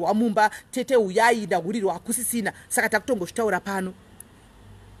ndahurirwa mumba Tete uyai ndahurirwa hakusisina saka takutongozvitaura pano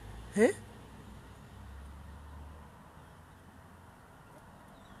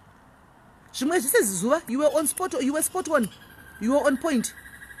zvimwe zvese zizuva you were on spot, you were spot on, you were on point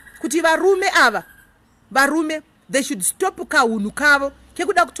kuti varume ava varume they should stop kahunu kavo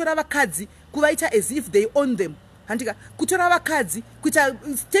kekuda kutora vakadzi kuvaita as if they own them handika kutora vakadzi kuita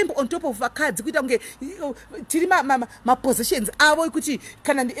stamp on top of vakadzi kuita kunge tiri mapositions avo kuti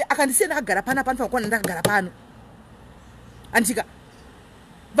kana akandisiya ndakagara pano panofanira kuona ndakagara pano handika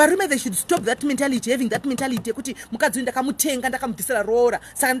varume they should stop that mentality, having that mentality yekuti mukadzi uyu ndakamutenga ndakamubvisira roora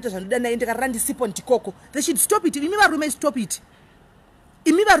saka ndita zvandoda naye ndikarara ndisipo ndikoko. They should stop it. Imi varume stop it.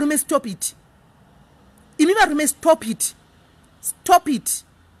 Imi varume stop it. Imi varume stop it. Stop it.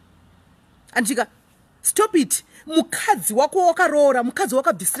 Andichika stop it. Mukadzi wako wakaroora, mukadzi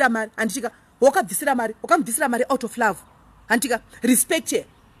wakabvisira mari, andichika wakabvisira mari, wakamubvisira mari out of love. Andichika respect her.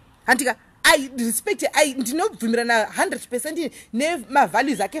 Andichika I respect I ndinobvumirana 100%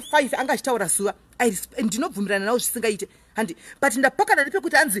 nemavalues ake 5 angachitaura zuva. Ndinobvumirana nawo zvisingaite handi, but ndapakana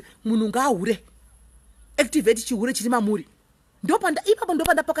nepekuti anzi munhu ngaahure activate chihure chiri mamuri, ndopanda ipapo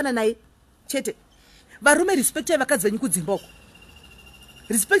ndopandapakana naye chete. Varume respect vakadzi venyu kudzimba uko,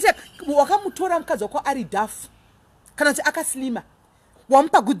 respect wakamutora mukadzi wako ari dafu kana kuti akaslima,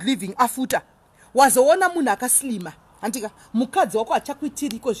 wamupa good living afuta, wazoona munhu akaslima antika mukadzi wako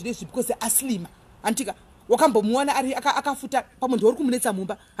achakuitiriko zvinezvi because aslima antika wakambomuona ari akafuta pamunhu uri kumunetsa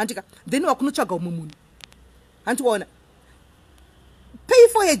mumba antika then wakunotsvaga umwe munhu antiwaona. Pay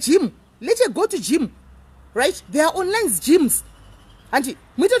for a gym, let her go to gym, right? There are online gyms anti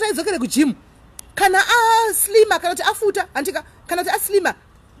muita kuti aidzokere kugym kana aslima kana kuti afuta antika kana kuti aslima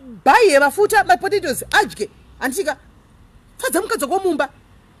buy mafuta mapotatoes adye antika fadza mukadzi wako mumba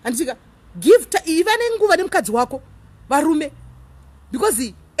antika give iva nenguva nemukadzi wako varume,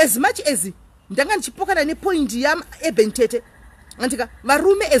 because as much as ndanga ndichipokana nepoint yam Tete antika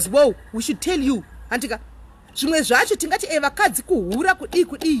varume as well we should tell you antika zvimwe zvacho tingati vakadzi kuhura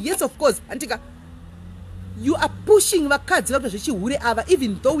kudii yes of course antika you are pushing vakadzi vakuita zvechihure ava,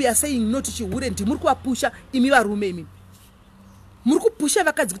 even though we are saying no to chihure ndimuri kuvapusha imi varume, imi muri kupusha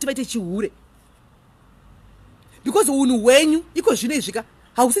vakadzi kuti vaite chihure because unhu hwenyu iko zvino izvika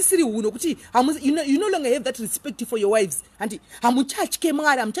hausisiri unhu kuti you no longer have that respect for your wives and hamuchatye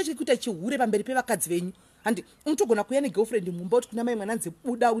Mwari, hamuchatye kuita chihure pamberi pevakadzi venyu and unotogona kuuya negirlfriend mumba kuti kuna mai mwananzi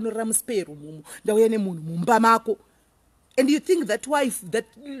buda unorara muspero mumu ndauya nemunhu mumba mako, and you think that wife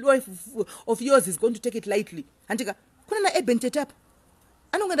of yours is going to take it lightly andika kuna naEbentete apa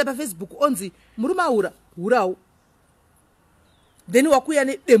anongenda paFacebook onzi murume aura hurawo, then wakuya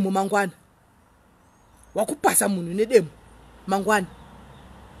nedemo mangwana, wakupasa munhu nedemo mangwana.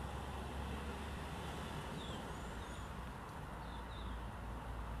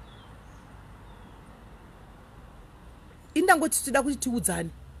 Indangoti tida kuti tiudzane,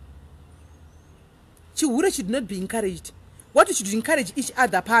 chihure should not be encouraged. What we should encourage each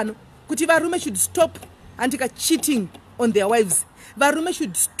other pano kuti varume should stop antika cheating on their wives. Varume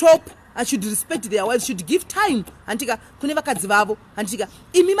should stop and should respect their wives, should give time antika kune vakadzi vavo antika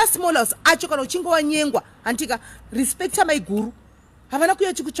imi masimolas acho kana uchinge wanyengwa antika respecta maiguru, havana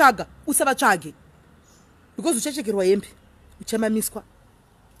kuya chikutsvaga usavatsvage because uchachekerwa hembe uchamamiswa.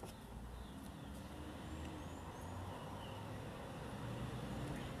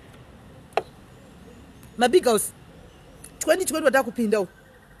 My big house 2020 watakupinda,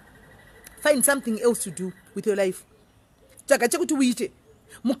 find something else to do with your life. Tsvaga chekuti uite.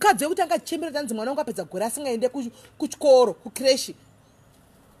 Mukadzi wekuti angachembera tanzi mwana wangu apedza gore asingaende kuchikoro kukreshi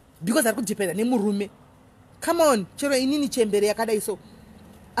because ari kudependa nemurume. Come on, chero inini chembere yakadai so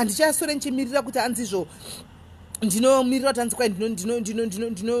andichasore nchimirira kuti anzizvo ndinomirira kuti anzi kwai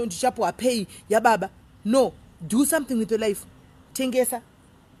ndichapuwa pay yababa. No, do something with your life. Tengesa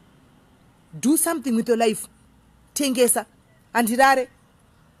Do something with your life. Tengesa. Andirare.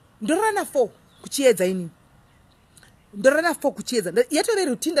 Ndorana 4 kuchiedza ini. Ndorana 4 kuchiedza. Yatore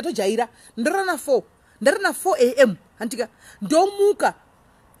routine ndatojaira. Ndorana 4. Ndarana 4 am. Antika. Ndomuka.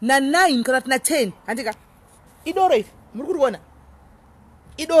 Na 9 kana na 10. Antika. Idore. Murikuona.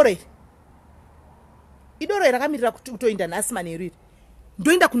 Idore rakamirira kutoinda nhasi maneriri.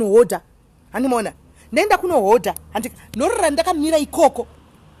 Ndoenda kunohodha. Handimona. Ndaenda kunohodha. Handika. Norora ndakamira ikoko.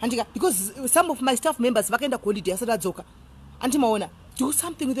 Handika. Because some of my staff members vakaenda kuholiday asati adzoka. Handimaona. Do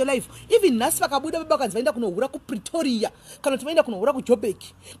something with your life. Even nhasi vakabuda baba kanzi vaenda kunohura kuPretoria. Kana kuti vaenda kunohura kuJoburg.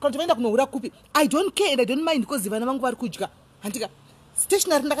 Kana kuti vaenda kunohura kupi. I don't care and I don't mind because vana vangu vari kudya. Handika.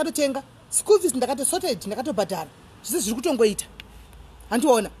 Stationery ndakatotenga. School fees ndakatosorted, ndakatobhadhara. Zvese zviri kutongoita.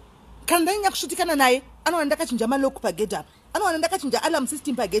 Handiona. Kana ndanyanya kushutikana naye, anowana ndakachinja malock pagate up. Anowana ndakachinja alarm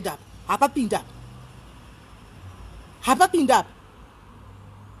system pagate up. Hapapinda up.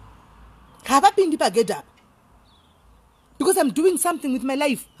 Hapapindi pagate up. Because I'm doing something with my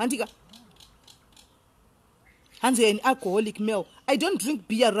life. Handika. Hanzi an alcoholic male. I don't drink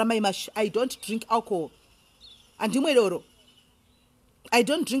beer, Ramaimash. I don't drink alcohol. Andimwedoro. I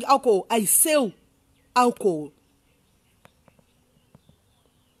don't drink alcohol. I sell alcohol.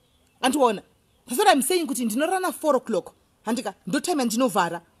 Antuona. That's what I'm saying. Kuti ndinorana 4 o'clock. Handika. Ndo time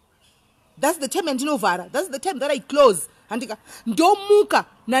andinovhara. That's the time andinovhara. That's the time that I close. Handika. Ndomuka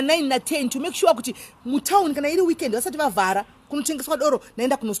na 9 na 10 to make sure kuti mutauni kana iri weekend vasati vavhara kunotengeswa doro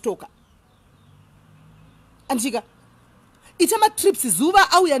naenda kunostoka. Andika. Itama trips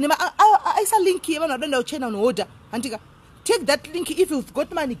zuva auya nema aisa link yevana vadenda kuChina unoorder. Handika. Take that link if you've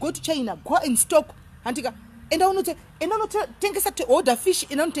got money, go to China, go and stock. Handika. And tengesa to order fish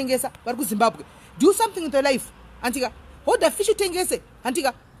in on tengesa vari Zimbabwe. Do something with your life. Antika. Order fish tengese.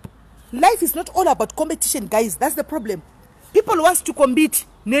 Antika. Life is not all about competition, guys. That's the problem. People want to compete.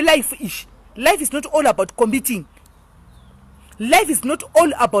 No life ish. Life is not all about competing. Life is not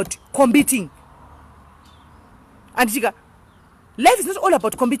all about competing. Antika. Life is not all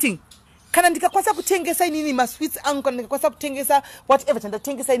about competing. Kana ndikakwasa kutengesa inini masweets angu, kana ndikakwasa kutengesa whatever, tanda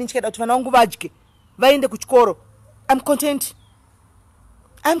tengesa inini chikada kuti vana vangu vadye vaende kuchikoro. I'm content.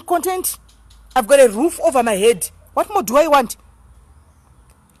 I've got a roof over my head. What more do I want?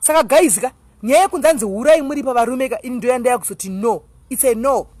 Saka guys ka nyaya kunzanzi hurai muri pa varume ka ini ndoyanda yakuzoti no. It's a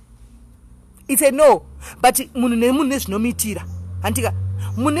no. But munhu nemunhu nezvinomitira. Handika.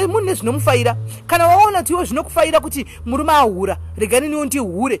 Munhu nezvinomufaira. Kana waona kuti iwo zvinokufaira kuti murume ahura, regani niwo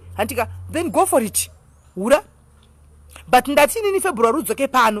ndihure. Handika. Then go for it. Hura. But ndati nini February udzoke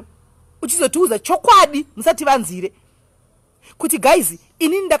pano. Uchizotiudza chokwadi musati vanzire. Kuti guys,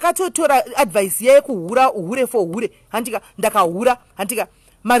 ini ndakatotora advice yeye kuhura uhure for hure. Handika. Ndakahura. Handika.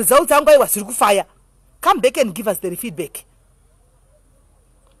 Results angu aiwa zviri kufaya. Come back and give us the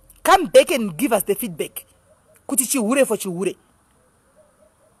feedback. Kuti chihure for chihure.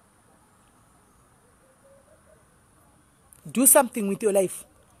 Do something with your life.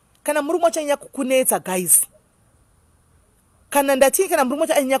 Kana murume wachanya kukunetsa guys. Kana ndati kana murume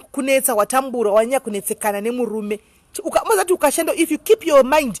wachanya kukunetsa watambura wanya kunetsekana nemurume. Ukamazati ukashendo, if you keep your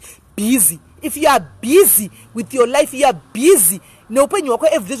mind busy, if you are busy with your life, you are busy neupenyu wako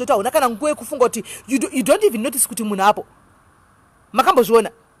every day zotaona kana nguwe kufunga kuti you don't even notice kuti munhu apo.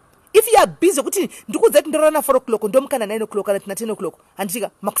 Makambozviona. If you are busy kuti ndikudza kuti ndorana 4 o'clock ndomukana 9 o'clock kana 10 o'clock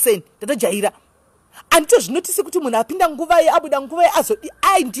andika makuseni ndatojaira. Anditozvinotisi kuti munhu apinda nguva ye abuda nguva ye azo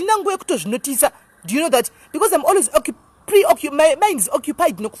ndina nguva yekutozvinotisa. Do you know that? Because I'm always my mind is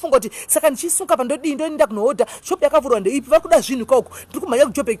occupied nokufunga kuti saka ndichisuka pa ndoenda kunoorder shop yakavhurwa ndeipi vari kuda zvinhu ikoko ndiri kumhanya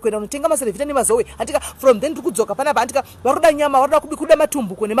kuJoburg kwenda kunotenga maserevita nemazowe. Handika. From then ndiri kudzoka panapa. Handika. Vari kuda nyama, vari kuda kuda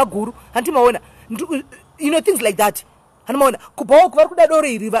matumbuko nemaguru. Handimaona. You know, things like that. Handimaona. Kubawo vari kuda doro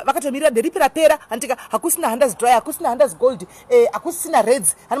iri vakatomirira nderipi rapera. Handika. Hakusina Handers Dry, hakusina Handers Gold, hakusina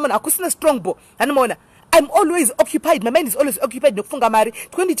Reds. Handimaona. Hakusina Strongbow. Handimaona. I'm always occupied. My mind is always occupied nokufunga mari.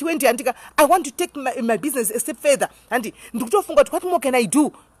 2020 handika. I want to take my business a step further. Handi ndikutofunga what more can I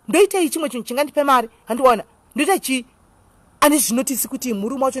do? Ndoita ichi chimwe chinhu chingandipe mari. Handiona. Ndoita ichi. Ani zvinotisi kuti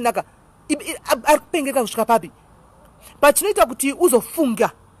murume wacho naka ari kupengereka kusvika papi. But chinoita kuti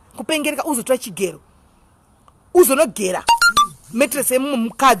uzofunga kupengereka uzotora chigero. Uzonogera mattress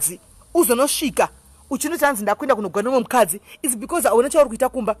yemukadzi. Uzonosvika uchinotanzi ndakwenda kunogona nomukadzi is because aona chauri kuita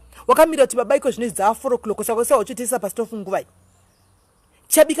kumba wakamira kuti baba iko zvinezza 4 o'clock saka sawa uchitisa pastofu nguvai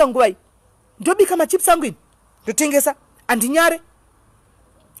chabika nguvai ndobika machips angu ini ndotengesa andinyare.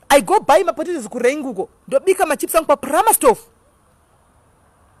 I go buy my potatoes kurenguko ndobika machips angu pa prama stove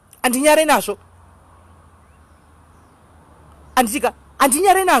andinyare nazvo. Andika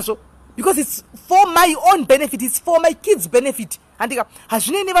andinyare nazvo because it's for my own benefit, it's for my kids benefit. Handika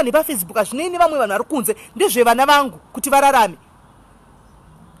hazvinei nevanhu pafacebook, hazvinei nevamwe vanhu vari kunze, ndezvevana vangu kuti vararame.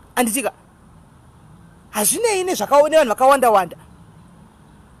 Anditika hazvinei nezvakaone vanhu vakawanda wanda.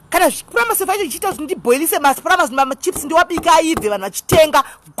 Kana promise vacho ichita kuti ndiboilise promise mama chips ndiwabika ibve vanhu vachitenga,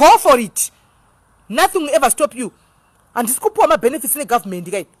 go for it. Nothing will ever stop you. Handisi kupuwa mabenefits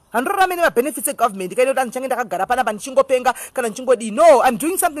negovernment kai. Handorarame nemabenefits egovernment kai, nekuti ndichange ndakagara panapa ndichingopenga kana ndichingodii. No, I'm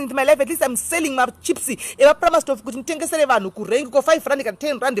doing something with my life. At least I'm selling my chips. Eva promise of kuti nditengesere vanhu kurengi ko 5 rand kana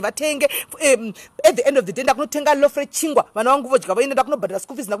 10 rand vatenge. At the end of the day ndakunotenga lofre chingwa. Vana vangu vodya vaenda ndakunobhadhara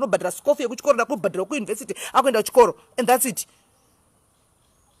school fees, ndakunobhadhara school fee yekuchikoro, ndakunobhadhara kuuniversity akuenda kuchikoro, and that's it.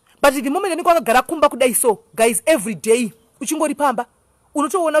 But the moment ndiko akagara kumba kudai so, guys, every day uchingori pamba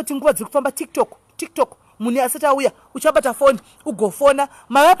unotoona kuti nguva dziri kufamba TikTok muni asati auya uchabata phone ugofona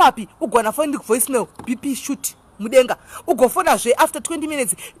mama papi ugona phone voicemail BP shoot mudenga ugofona zve after 20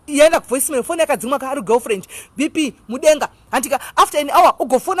 minutes yenda voicemail phone yakadzimwa ka ari girlfriend BP mudenga. Handika after an hour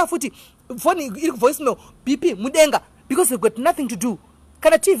ugofona futi phone iri voicemail BP mudenga, because you've got nothing to do.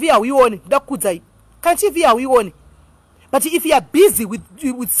 Kana TV hauione ndakudzai, kana TV hauione. But if you are busy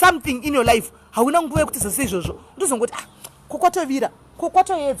with something in your life, hauna nguva yekuti sezizvozvo ndozongoti kokwatovira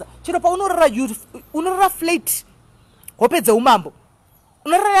kokwatoedza chero unorara flat hope dzeumambo,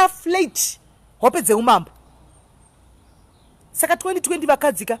 unorara flat hope dzeumambo. Saka 2020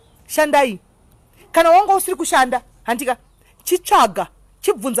 vakadzika shandai. Kana wanga usiri kushanda handika chitsvaga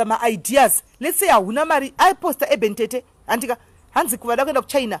chibvunza ma-ideas. Let's say hauna mari aiposta Tete handika hanzi kuvada kuenda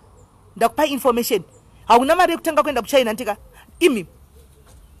kuchina ndakupa information, hauna mari yekutanga kuenda kuchina ndika imi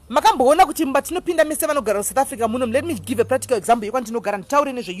makamboona kuti mba tinopinda mese vanogara muSouth Africa muno. Let me give a practical example yekwandinogara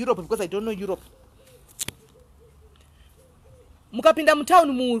nditaure nezveEurope because I don't know Europe. Mukapinda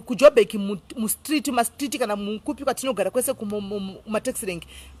mutown kuJoburg mastreet kana mukupi kwatinogara kwese kumataxi rank,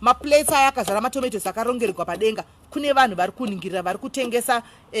 maplace aya akazara matomatoes akarongerwa padenga. Kune vanhu vari kuningirira vari kutengesa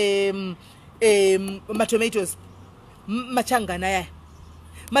matomatoes machangana aya.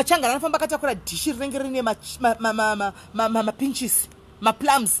 Machangana anofamba akatakura dishi rinenge rine mapinches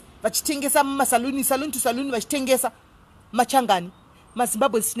maplums vachitengesa mumasaluni, saluni to saluni vachitengesa machangani.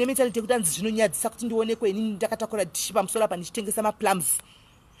 MaZimbabwe sine mentality yekuti anzi zvinonyadzisa kuti ndionekwe inini ndakatakura dishi pamusoro apa ndichitengesa maplums.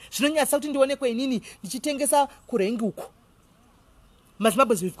 Zvinonyadzisa kuti ndionekwe inini ndichitengesa kurengi uko.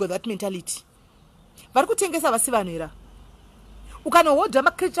 MaZimbabwe we've got that mentality. Vari kutengesa vasi vanhu era. Ukanohodha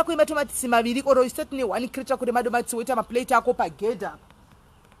makrate ako ematomatisi maviri or usati ne1 crate ako remadomatisi woita maplate ako pagedha.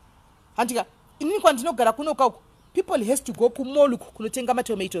 Handika inini kwandinogara kuno kauko, people has to go kumall kunotenga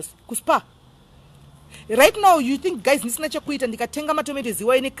matomatoes kuspa. Right now you think guys nisina chekuita ndikatenga matomatoes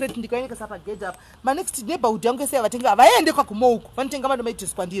iwa ine crate ndikaenda sapa get up. My next neighborhood yangu yese vatenga vaende kwa kumall uko vanotenga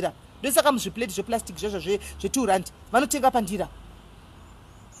matomatoes pandira. Ndosaka muzviplate zveplastic zvazvo zve2 rand vanotenga pandira.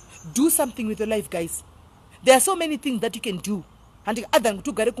 Do something with your life, guys. There are so many things that you can do. Handika other than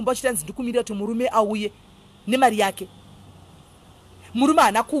kutogare kumba chitanzi ndikumirira kuti murume auye nemari yake. Murume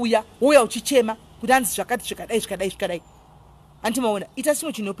ana kuuya woya uchichema kuti anzi zvakadai. Antimaona ita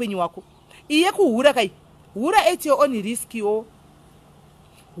chimwe chinopenyu wako. Iye kuhura kai. Hura at your own risk yo.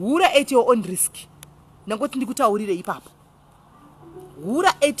 Hura at your own risk. Nangoti ndikutaurire ipapo.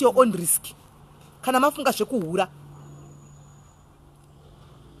 Hura at your own risk. Kana mafunga zvekuhura.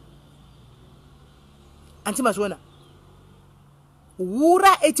 Antimazvona.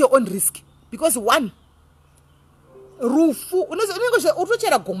 Hura at your own risk. Because one, rufu unenge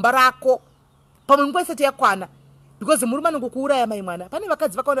utochera gomba rako pamunguva isati yakwana, because murume anongokuuraya mai mwana. Pane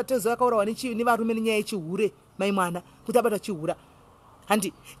vakadzi vakaona tezo yakaurawa nevarume nenyaya yechihure mai mwana kuti abata chihura.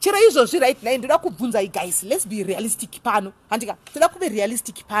 Handi chero izvozvi right now ndoda kubvunzai guys, let's be realistic pano. Handika toda kuve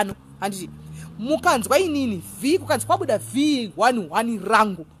realistic pano. Handiti mukanzwa inini kukanzwa kwabuda V11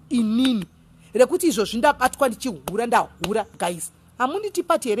 rangu inini rekuti izvozvi ndabatwa ndichihura ndahura guys, hamunditi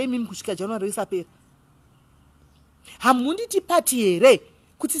pati here mimi kusvika January isapera? Hamunditi pati here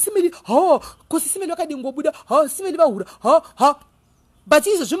kuti Simeli kosi Simeli wakadingobuda Simeli vahura but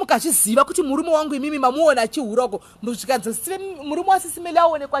izvozvi mukazviziva kuti murume wangu imimi mamuona achihura uko, muzvikanza murume wasi Simeli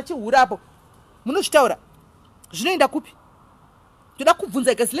aonekwa achihurapo, munozvitaura zvinoenda kupi? Toda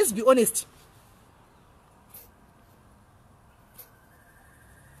kubvunza guys, let's be honest.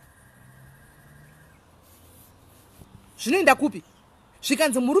 Zvinoenda kupi?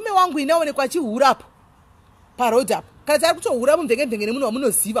 Zvikanzi murume wangu inaonekwa achihurapo paroad apo, kana tari kutohura mumvenge nemunhu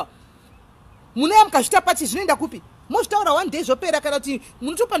wamunoziva, munouya mukazvita pati, zvinoenda kupi? Mozvitaura one day zvopera, kana kuti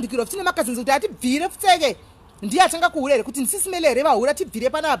munotopandukirwa futi nemakazinzi kuti atibvire futseke ndiye atanga kuhura here, kuti Sis Melly here vahura tibvire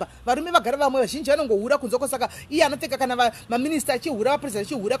panapa. Varume vagara vamwe vazhinji vanongohura kunze kwosaka iye anopfeka, kana maminista achihura, vapresident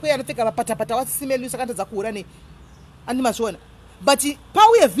achihura, kweye anopfeka mapatapata waSis Melly saka anotadza kuhura nei. Andimazviona but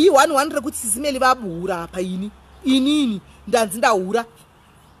pauye v1 kuti Sis Melly vabuhura apa inini ndanzi ndahura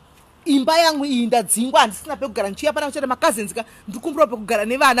imba yangu iyi ndadzingwa handisina pekugara ndichiya pana kuchata macousins ka ndikumbura pekugara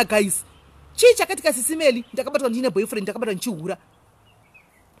nevana guys chii chakatika Sis Melly ndakabatwa ndine boyfriend ndakabatwa ndichihura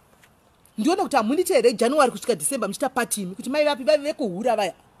ndiona kuti hamundiite here January kusvika December muchita patimi kuti mai vapi vave vekuhura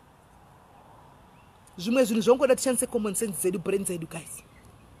vaya zvimwe zvinhu zvongoda tishandise common sense dzedu brain dzedu guys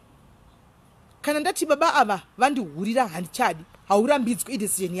kana ndati baba ava vandihurira handichadi haurambidzwi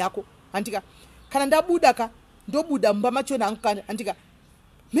idecision yako handika kana ndabuda ka ndobuda mumba machona hangu kana handika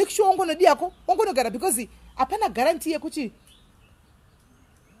make sure ongonodi yako ongonogara because hapana guarantee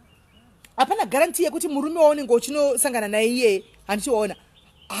yekuti murume waunenge uchinosangana naye iye handichiona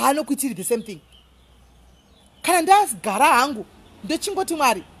haanokuitiri the same thing kana ndagara hangu ndochingoti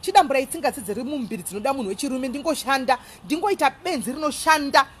Mwari chidamburai tsinga dziri mumbiri dzinoda munhu wechirume ndingoshanda ndingoita benzi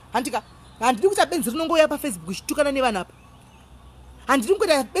rinoshanda handika handidi kuita benzi rinongouya paFacebook ichitukana nevanhu apa handidi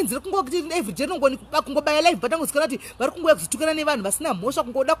kungoita benzi rekungokuti everyday kungobaya live batangosikana kuti vari kungouya kuzotukana nevanhu vasina mhosva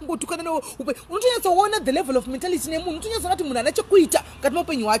kungoda kungotukana neupe unotonyatsoona the level of mentality nemunhu unotonyatsoona kuti munhu ana chekuita mukati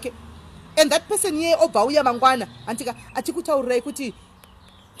meupenyu hwake and that person iye obva uya mangwana handika achikutaurirai kuti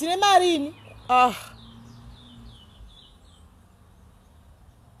tine mari ini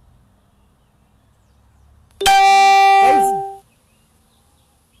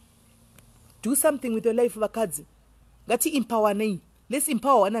do something with your life vakadzi ngati empower nei let's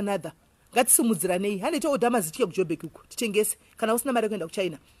empower one another ngati simudzira nei hande toda mazitike kujobek uko titengese kana usina mari kuenda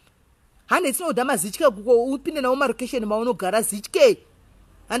kuchina hande tinoda mazitike uko upinde nawo marlocation maunogara zitike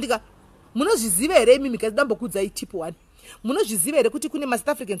handika munozviziva here mimi kazi dambokudzai tip 1 munozviziva here kuti kune maSouth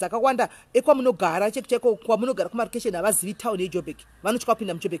Africans akawanda ekwamunogara cheko kwamunogara kumarlocation havazivi town yejobek vanotya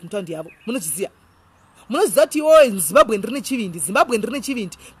kupinda mujobek mutaundi yavo munozviziva munoziva kuti iwo Zimbabwe ndiri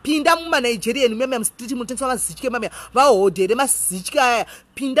nechivindi pinda mumanigerian mumwe mustreet munotengeswa mazitye mamwe vahodhere mazitye aya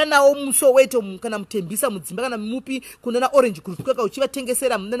pinda nawo musoweto kana mutembisa mudzimba kana mupi kunana orange group kaka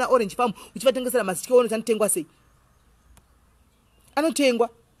uchivatengesera munana orange farm uchivatengesera mazitye ono anotengwa sei anotengwa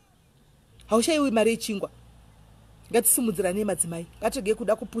haushayiwi mari yechingwa ngatisimudzirane madzimai ngatogei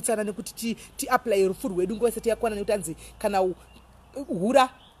kuda kuputsana nekuti tiapply rufu rwedu nguva isati yakwana nekuti anzi kana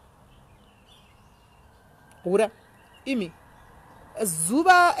hura imi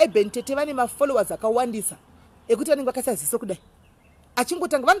zuva eBentete vane mafollowers akawandisa ekuti vanenge vakasaziso kudai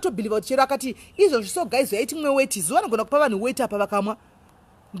achingotanga vanotobhiliva kuti chero akati izvozvo so guys yaiti mwe weti zuva anogona kupa vanhu weti apa vakamwa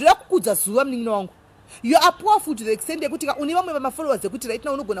ndoda kukudza zuva munin'ina wangu you are powerful to the extent yekuti une vamwe vamafollowers ekuti right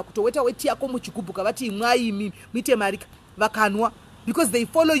now unogona kutoweta weti yako muchigubhu kavati imwai muite marika vakanwa because they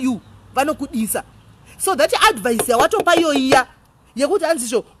follow you vanokudisa so that advice yawatopa iyo iya yekuti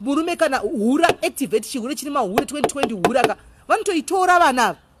anzizvo murume kana hura activate chihure chiri mahure 2020 hura ka vanotoitora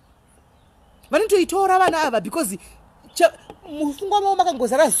vana ava because mufungwa mavo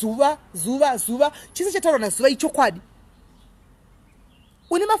makangozara zuva chise chataurwa nazuva ichokwadi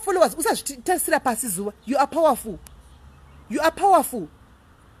une mafollowers usazvitarisira pasi zuva you are powerful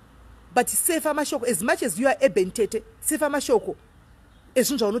but sefa mashoko as much as you are eBentete sefa mashoko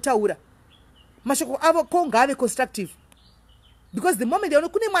ezvinhu zvaunotaura mashoko avo kongave constructive because the moment yaona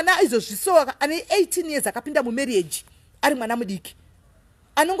kune mwana izozvisowa ane 18 years akapinda mumarriage ari mwana mudiki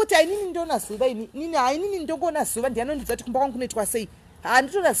anongoti ainini ndona zuva inini ainini ndongona zuva ndianondidza kuti kumba kwangu kunoitwa sei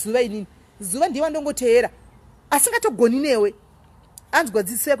handitona zuva inini zuva ndiva ndongoteera asingatogoni newe anzwa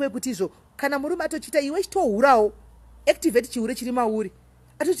dzidziso yako yekuti izvo kana murume atochita iwe chitohurawo activate chihure chiri mauri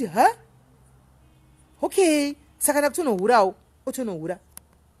atoti okay saka ndakutonohurawo otonohura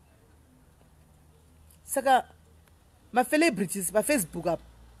saka macelebrities paFacebook apa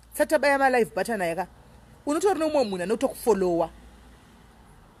satabaya malive button yaka unotori nomwe munhu anotokufollowa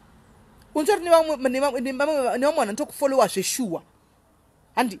unotori nevamwe vanhu anotokufollowa zveshuwa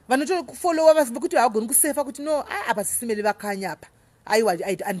handi vanotokufollowa vasikuti havagoni kusefa kuti no apa Sis Melly vakanya apa aiwa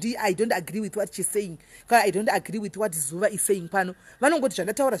I don't agree with what she's saying kana I don't agree with what Zuva is saying pano vanongoti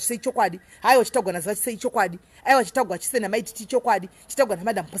zvandataura chisei chokwadi aiwa chitagwa naZuva chisei chokwadi aiwa chitagwa chisena maititi chokwadi chitagwa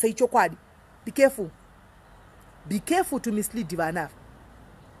namadam posei chokwadi be careful to mislead vana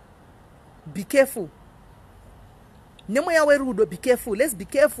be careful nemweya werudo be careful let's be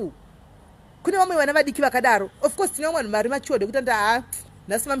careful kune vamwe vana vadiki vakadaro of course tine vamwe vanhu vari machode kuti anda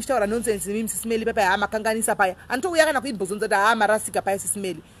nasima muchitaura nonsense mimi Sis Melly papa makanganisa paya anotouya kana kuibhozonza kuti marasika paya Sis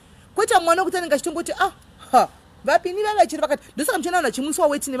Melly koita mwana wekuti anenge achitongoti vapini vave chiri vakati ndosaka muchina vanhu vachimwiswa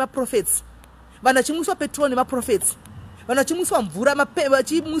weti nemaprofets vanhu vachimwiswa petrol nemaprofets vanhu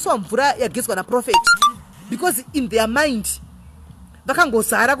vachimwiswa mvura yagezwa naprofet because in their mind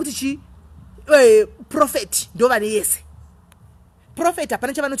vakangozara kuti prophet ndo vane yese prophet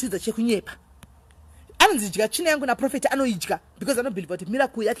hapana chavanotidza chekunyepa anonzidya tsvina yangu naprofeti anoidya because anobhiliva kuti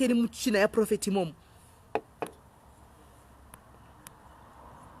miracle yake iri mutsvina yaprofeti imomo.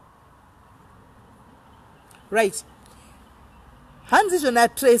 Right. Hanzi zvona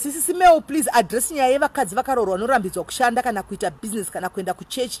Tracy Sis Melly please address nyaya yevakadzi vakaroorwa vanorambidzwa kushanda kana kuita business kana kuenda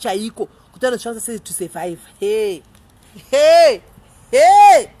kuchechi chaiko kuti vanozvishandisa sei to survive. Hey.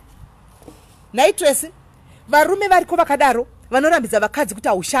 Nai Tracy, varume variko vakadaro vanorambidza vakadzi kuti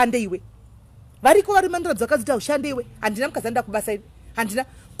haushande iwe. Variko varume vanorambidza vakadzi kuti haushande iwe. Handina mukadzi anoda kubasa iwe. Handina.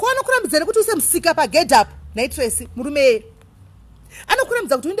 Ko anokurambidzani kuti use musika pa get up. Nai Tracy, murume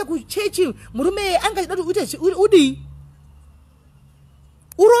anokurambidza kuti uende kuchechi, murume anga chida kuti udi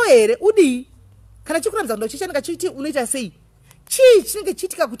uro here udi kana chikurambidza kuti uchechi anga chiti unoita sei. Chinenge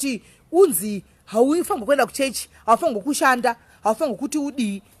chiitika kuti unzi haufanirwi kuenda kuchechi, haufanirwi kushanda, haufanirwi kuti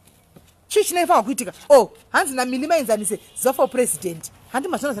udi. Chinofanirwa kuitika. Hanzi naMilly maenzanise zuva for president. Handi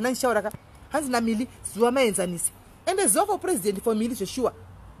mazvona zvandanishaura ka. Hanzi naMilly zuva maenzanise. Ende zuva for president for Milly zveshuwa.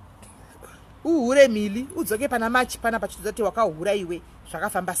 Uhure Milly udzoke pana machi pana pachizoti wakahura iwe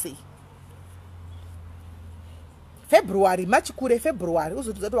zvakafamba sei. February March kure February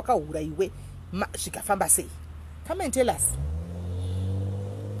uzoti zati wakahura iwe zvikafamba sei. Come and tell us.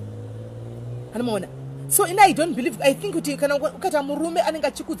 Hanoona. So I don't believe, I think kuti kana ukata murume anenge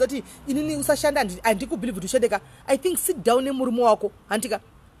achikudza kuti inini usashanda andikubelieve kuti ushandeka. I think sit down nemurume wako handika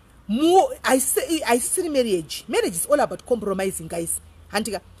I see marriage is all about compromising guys.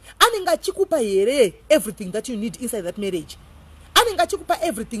 Handika anenge achikupa here everything that you need inside that marriage. Anenge achikupa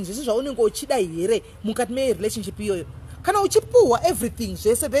everything zvese zvaunenge uchida here mukati me relationship iyoyo. Kana uchipuwa everything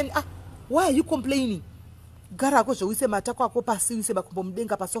zvese then why are you complaining? Gara ko zvoise matako ako pasi uise makumbo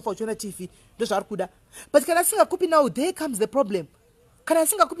mudenga pasofa uchiona TV ndo zvari kuda. But kana singakupi now there comes the problem. Kana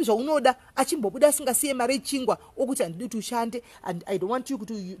singakupi zvaunoda achimbobuda asingasiye mari chingwa okuti andidi kuti ushande and I don't want you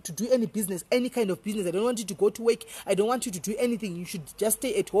to do any business, any kind of business. I don't want you to go to work. I don't want you to do anything. You should just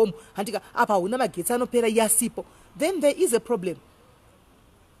stay at home. Handika apa una magetsi anopera yasipo. Then there is a problem.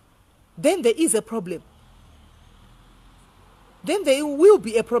 Then there will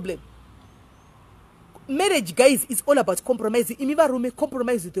be a problem. Marriage guys is all about compromising. Imi varume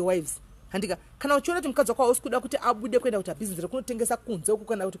compromise with the wives. Handika kana uchiona kuti mukadzi wako usikuda kuti abude kuenda kuita business rekunotengesa kunze uko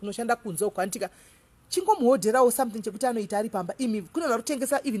kana kuti kunoshanda kunze uko handika chingomuhodherawo something chekuti anoita ari pamba. Imi kunoda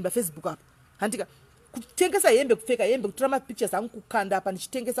kutengesa even pa Facebook apa. Handika kutengesa hembe, kupfeka hembe, kutora ma pictures angu kukanda apa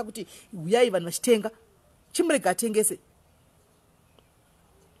ndichitengesa kuti uyai vanhu vachitenga. Chimurega atengese.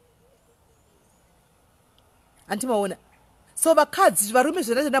 Antimaona. So vakadzi varume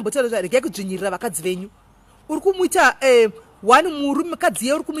zvona ndambotera kuti regai kudzvinyirira vakadzi venyu. Uri kumuita one murume mukadzi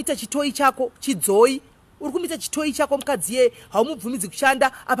ye uri kumuita chitoi chako chidzoi. Uri kumuita chitoi chako mukadzi ye haumubvumidzi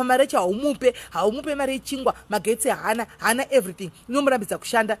kushanda apa mari yacho haumupe mari yechingwa magetsi hana everything. Unomurambidza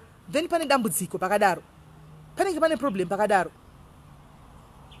kushanda. Then pane dambudziko pakadaro. Panenge pane problem pakadaro.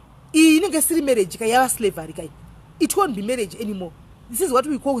 Iyi inenge siri marriage kai yava slavery kai. It won't be marriage anymore. This is what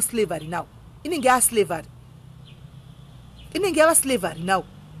we call slavery now. Inenge ya slavery. Inenge yava slavery now.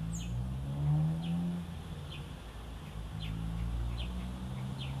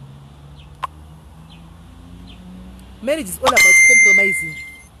 Marriage is all about compromising.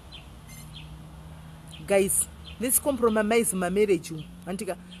 Guys, let's compromise my marriage.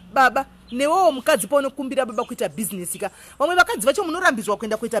 Antika baba newo mukadzi pa unokumbira baba kuita business ka. Vamwe vakadzi vacho munorambidzwa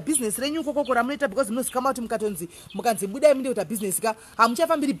kuenda kuita business renyu kokoko ramunoita because munosikama kuti mukatonzi mukanzi budai muende kuita business ka.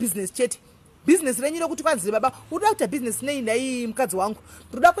 Hamuchafambiri business chete. Business renyiro kuti kwanzi baba unoda kuita business nei ndai mukadzi wangu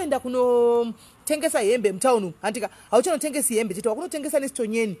toda kuenda kunotengesa hembe mtown handika hauchanotengesa hembe chete wakunotengesa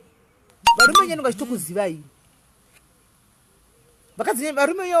nesitonyeni varume nyeni ngachitokuzivai vakadzi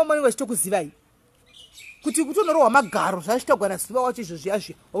varume yavo mani ngachitokuzivai kuti utonorohwa magaro zvachitogwana ziva wacho izvo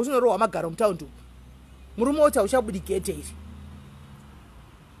zviyazvi utonorohwa magaro mtown murume woti hauchabudi gete iri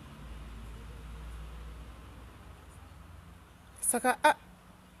saka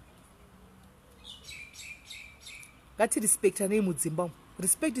respect nei mudzimba.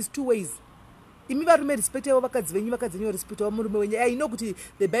 Respect is two ways. Imi varume respect yavo vakadzi venyu respect yavo murume wenyu. I know kuti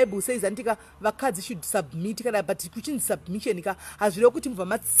the Bible says antika vakadzi should submit kana but kuchinzi submission ka hazvire kuti mubva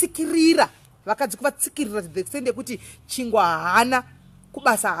matsikirira vakadzi kuvatsikirira to the extent yekuti chingwa hana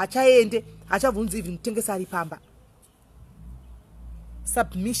kubasa hachaende hachabvunzi even kutengesa ari pamba.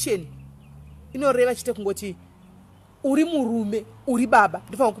 Submission inoreva chete kungoti uri murume uri baba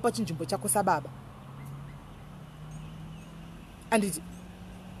ndofanira kupa chinzvimbo chako sababa. And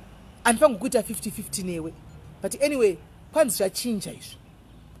andifangu kuita 50-50 newe. But anyway, kwanzi zvachinja izvo.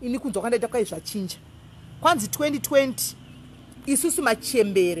 Ini kunzwa kandaita kwai zvachinja. Kwanzi 2020 isusu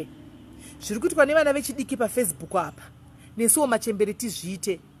machembere. Zviri kuitwa nevana vechidiki pa Facebook apa. Nesuwo machembere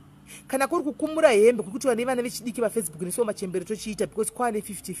tizviite. kana kuri kukumura hembe kuti vane vana vechidiki paFacebook nesuwo machembere tochiita because kwane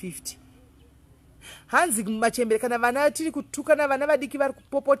 50-50 hanzi machembere kana vana tiri kutukana vana vadiki vari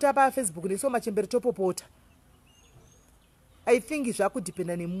kupopota paFacebook nesuwo machembere topopota. I think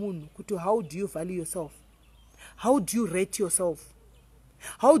zvakudependa nemunhu kuti how do you value yourself, how do you rate yourself,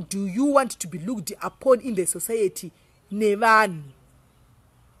 how do you want to be looked upon in the society. Nevanhu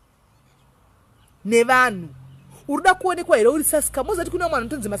urida kuonekwa here uri sasika. Mozati kuna mwana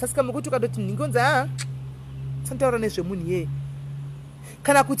unotonzi masasika mekuti ukandoti ndingonzi santaura nezvemunhu yeye,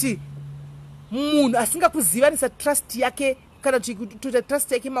 kana kuti munhu asingakuzivanisa trust yake kana kuti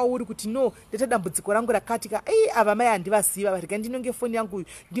trust yake mauri kuti no ndata dambudziko rangu rakatika ava mai handivaziva varika ndinonge foni yangu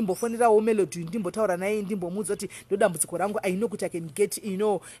ndimbofonerawo Melody ndimbotaura naye ndimbomudza kuti ndo dambudziko rangu. I know kuti I can get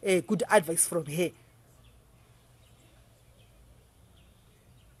good advice from her.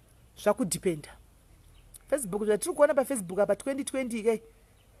 Zvakudependa. Facebook zvatiri kuona paFacebook apa 2020 ke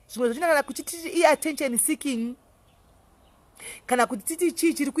zvimwe zvachina kana kuti titi attention seeking kana kuti titi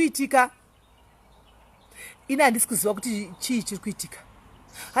chii chiri kuitika. Ina handisi kuziva kuti chii chiri kuitika.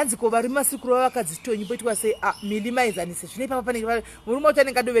 Hanzi ko varume masikuru vakadzistonyi poitwa sei milima izanise zvine papa panenge murume uti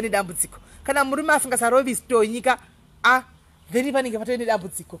anenge adove nedambudziko. Kana murume asingasarovi stonyika then panenge patove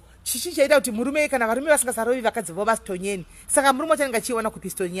nedambudziko. Chichi chaita kuti murume kana varume vasingasarovi vakadzi vavo vastonyeni. Saka murume uti anenge achiwana kupi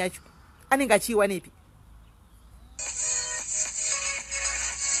stonyi yacho anenge achiwanepi.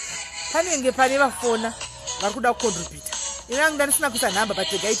 Panenge pane vafona vari kuda kucontribute. Ina anga ndisina kuisa nhamba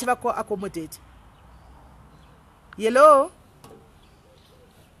but gaiti vako accommodate. Hello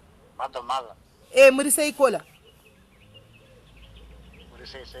Mother. muri sei kola? Muri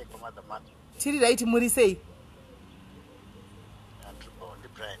sei ko mother. Tiri right muri sei?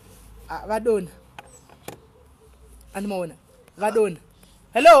 Vadona. Animaona. Vadona.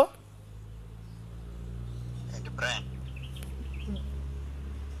 Hello? Brian.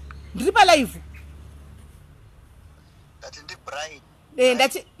 Ndiri pa live. Ndati Brian.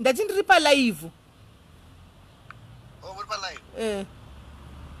 Ndati ndiri pa live. Oh, muri pa live.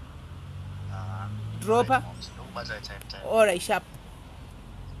 Dropper. All right, sharp.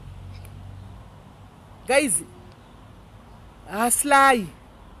 Guys. Haslai.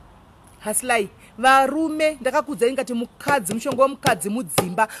 Varume ndakakudzai ngati mukadzi mushongo womukadzi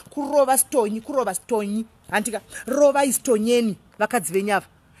mudzimba kurova stonyi antika rova istonyeni vakadzi venyava.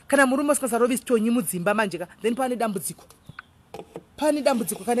 Kana murume usingasarovi stonyi mudzimba manjeka then pane dambudziko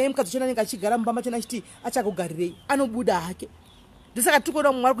kana mukadzi chona anenge achigara mumba machona achiti achakugarirei anobuda hake. Ndosaka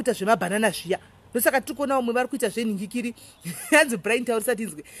tikuona mumwe ari kuita zvemabanana zviya. Ndosaka tikuona mumwe vari kuita zvenhingikiri. Hanzi Brian taurisati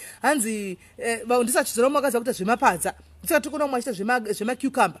inzwe hanzi ndisachizora mumwe akaza kuita zvemapadza. Ndosaka tikuona mumwe achiita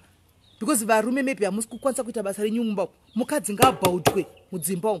zvemacucumber because varume maybe hamusi kukwanisa kuita basa renyu mumba. Mukadzi ngaabhautwe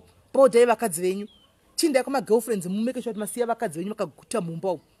mudzimba umu. Bhaudhai vakadzi venyu. Chindai kumagirlfriends mumeke sure kuti masiya vakadzi venyu vakaguta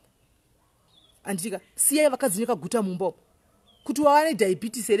mumba umu. Anditika siyai vakadzi venyu vakaguta mumba umu. Kuti wawane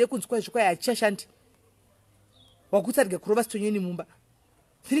diabetes here kunzwa zvikwai hachishashandi. Wakutsarika kurova stonyeni mumba.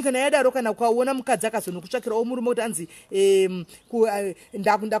 Fini kana yadaro kana kwaona mukadzi akazonokutsvakirawo murume kuti anzi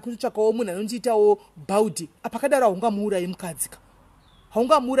ndakutsvakawo munhu anondiitawo baudi. Apakadaro haungamuurayi mukadzi ka.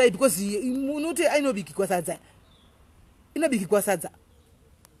 Haungamuurayi because unoti inobikigwa sadza.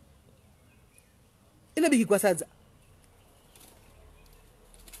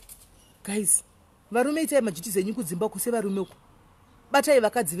 Guys, varume itai majiti zenyu kudzimba kuse varume uko. Batai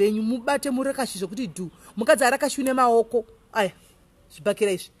vakadzi venyu mubate murakashi zvokuti dhu. Mukadzi arakashune maoko. Aya.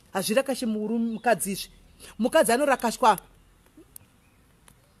 Zvibakira izvi hazvirakashi mukadzi izvi. Mukadzi anorakashwa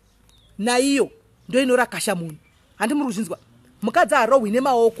naiyo ndo inorakasha munhu. Handi muri kuzvinzwa. Mukadzi harohwi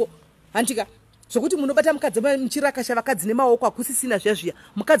nemaoko. Handika zvokuti munobata mukadzi muchirakasha vakadzi nemaoko hakusisina zviya.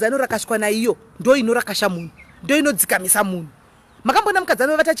 Mukadzi anorakashwa naiyo ndo inorakasha munhu. Ndo inodzikamisa munhu. Makambona mukadzi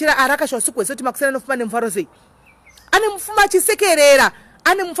anovata chira arakashwa usiku hwese kuti makusana anofuma nemufaro sei? Ane mufuma achisekerera,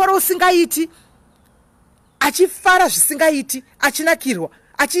 ane mufaro usingaiti. Achifara zvisingaiti, achinakirwa,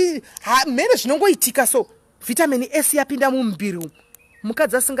 mhene zvinongoitika so. Vitamini S yapinda mumuviri umu.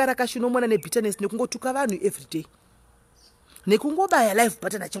 Mukadzi asingarakashwi unomona nebitterness nekungotuka vanhu every day. Nekungobaya life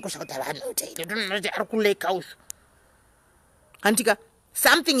button achingosha kuti vanhu ari kuleka usu. Antika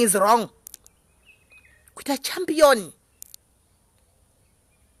something is wrong. Kuita champion.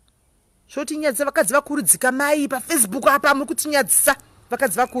 Shotinyadza vakadzi vakuru dzikamai paFacebook apa muri kutinyadzisa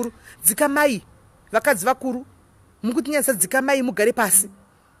vakadzi vakuru dzikamai. Vakadzi vakuru mukutinyadzisa dzikamai mugare pasi.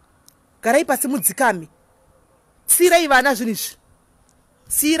 Garai pasi mudzikame. Sirai vana zvinizvi.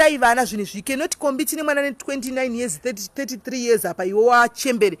 You cannot compete nemwana ne 29 years 33 years apa iwe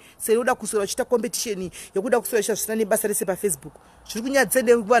wachembere seri uda kusora chita competition yokuda kusora zvisina nebasa rese paFacebook. Zviri kunyadzisa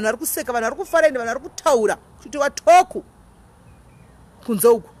vanhu vari kuseka, vanhu vari kufara, vanhu vari kutaura kuti watoku kunze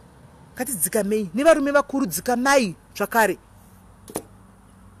uku. ngatidzikamei nevarume vakuru dzikamai zvakare.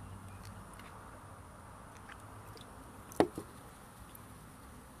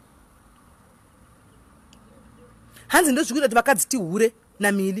 Hanzi ndozvikuita kuti vakadzi tihure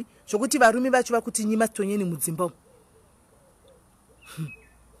namili zvokuti varume vacho vakutinyima tonyeni mudzimba umu.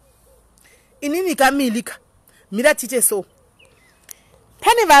 Inini kamilika mira Tete so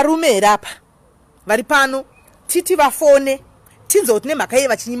pane varume here apa vari pano titi vafone tinzwa kuti nemhaka ye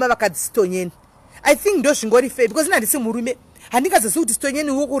vachinyima vakadzi Sitonyeni. I think ndo zvingori fair because handisi murume handingazozivi kuti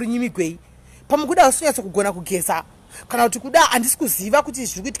Sitonyeni uoko rinyimigwei pamwe kuda usinyatso kugona kugeza kana kuti kuda handisi kuziva kuti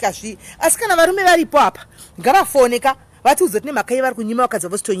zviri kuitika zvii, asi kana varume varipo apa ngavafoneka vatiudze kuti nemhaka ye vari kunyima vakadzi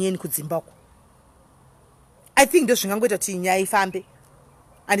vavo Sitonyeni kudzimba uko. I think ndo zvingangoita kuti nyaya ifambe.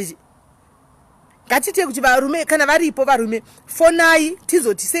 Handiti ngatite kuti varume kana varipo varume fonai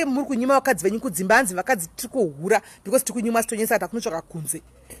tizoti sei muri kunyima vakadzi venyu kudzimba, hanzi vakadzi tiri kuhura because tiri kunyima Sitonyeni saka takunotsvaka kunze.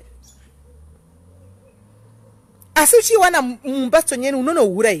 Asi uchiiwana mumba Sitonyeni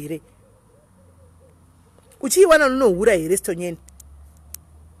unonohura here? Uchiiwana unonohura here Sitonyeni?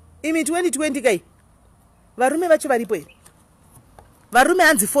 Imi 2020 kai varume vacho varipo here? Varume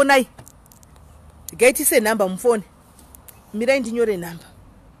hanzi fonai. Gaitise namba mufone. Mirai ndinyore namba.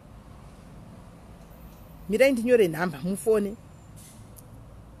 Mirai ndinyore namba mufone.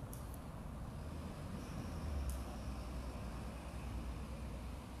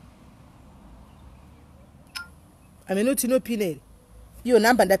 Amenoti no pina here. Iyo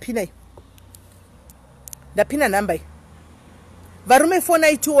namba ndapina iyo. Ndapina namba iyo. Varume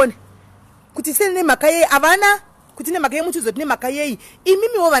fonai tione. Kuti sene nemhaka yei avana kuti nemhaka yei muchizoti nemhaka yei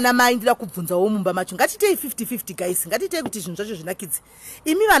imimiwo vana mai ndira kubvunzawo mumba macho. Ngatitei 50-50 guys. Ngatitei kuti zvinhu zvacho zvinakidze.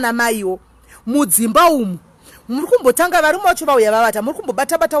 Imi vana maiwo mudzimba umu muri kumbotanga varume vacho vauya vavata muri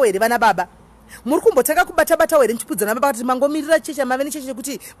kumbobata-batawo here vana baba? Muri kumbotanga kubata-batawo here ndichipudzana baba kuti mangomirira cheche mave necheche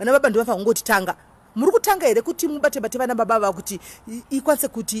chekuti vana baba ndivafa kungotitanga? Muri kutanga here kuti mubate-bate vana baba vavo kuti ikwanise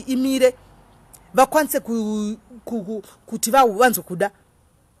kuti imire vakwanise kuti vanzwe kuda?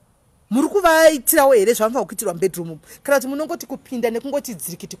 Muri kuvaitirawo here zvavanofanira kuitirwa mubedroom kana kuti munongoti kupinda nekungoti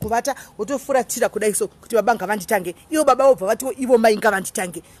dzirikiti kuvata wotofuratira kudai so kuti baba ngavanditange? Ivo baba vobva vatiwo ivo mai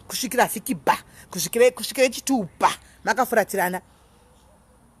ngavanditange kusvikira afiki ba kusvikira chituu ba makafuratirana.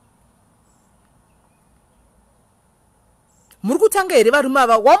 Muri kutanga here varume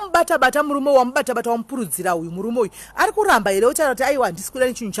ava wamubata-bata murume wamubata-bata wamupurudzira uyu murume uyu ari kuramba here utaura kuti aiwa handisi kuda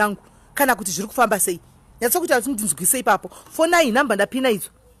nechinhu changu kana kuti zviri kufamba sei? Nyatsokuti kuti ndinzwise ipapo. Fonai namba ndapina idzo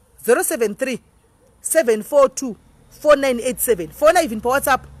 073 742 4987. Fona even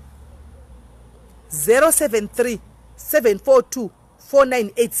paWhatsApp 073 742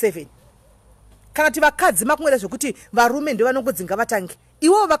 4987. Kana kuti vakadzi makumwera zvokuti varume ndovanongodzinga vatange.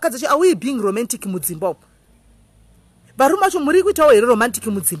 Iwo vakadzi are we being romantic mudzimba umu? Varume vacho muri kuitawo here romantic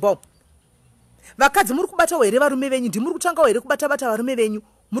mudzimba umu? Vakadzi muri kubatawo here varume venyu? Ndimuri kutangawo here kubata-bata varume venyu?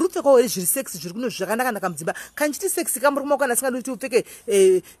 Muri kupfekawo here zviri sex zviri kuno zvakanaka mudzimba? Kana chiti sex kamuri kumaoko asingadi kuti upfeke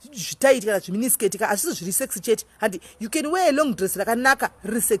zvitaiti kana zviminisketi ka hazvisi zviri sex chete. Handi you can wear a long dress rakanaka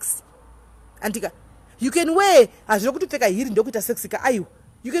riri sex. Andika you can wear hazvina kuti upfeka hiri ndokuita sex ka aiwa.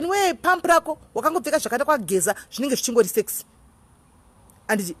 You can wear pump rako wakangopfeka zvakata kwageza zvinenge zvichingori sex.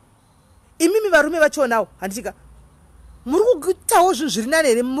 Anditi imimi varume vachonawo handitika muri kuitawo zvinhu zviri nani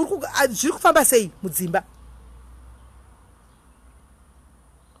here? Zviri kufamba sei mudzimba?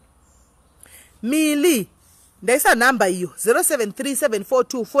 Mili ndaisa namba iyo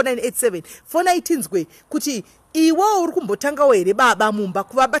 0737424987. Fona itinzwe kuti iwo uri kumbotangawo here baba mumba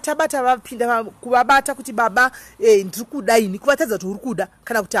kuvabata-bata vapinda kuvabata kuti baba ndiri kuda ini kuvatadza kuti uri kuda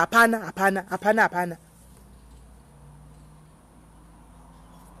kana kuti hapana.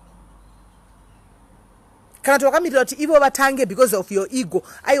 Kana kuti wakamirira kuti ivo vatange because of your ego.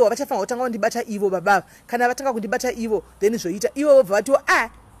 Aiwa vachafanira kutanga kundibata ivo baba. Kana vatanga kundibata ivo then zvoita ivo vobva vatiwo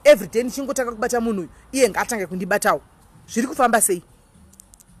everyday ndichingotanga kubata munhu iye ngatange kundibatawo. Zviri kufamba sei?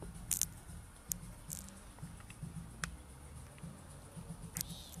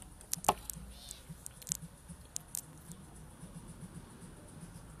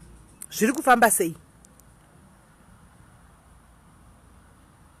 Zviri kufamba sei?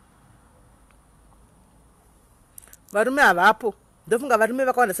 Varume havapo. Ndofunga varume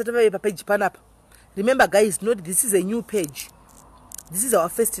vakawanda sati vave papage panapa. Remember guys, note this is a new page. This is our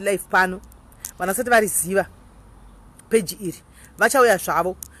first life pano. Vanasati variziva page iri vachauya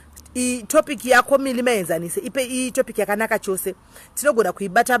zvavo. Topic yako Mili maenzanise ipe topic yakanaka chose. Tinogona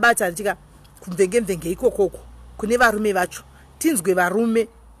kuibata-bata nditika kumvenge ikokoko kune varume vacho. Tinzwe varume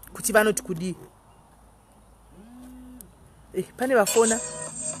kuti vanoti kudii. Pane vafona.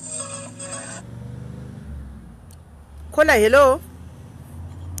 Kola hello.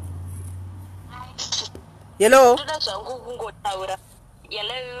 Hello. Ndoda zvangu kungotaura.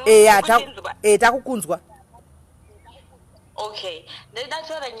 Hello. Takukunzwa. Okay. Ndoda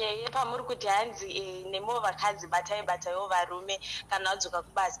taura nyaya yepamuri kuti hanzi nemo vakadzi bataiwo varume kana vadzoka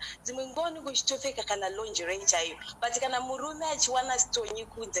kubasa. Dzimwe ngoni kuchitopfeka kana lingerie chaiyo. But kana murume achiwana stonyi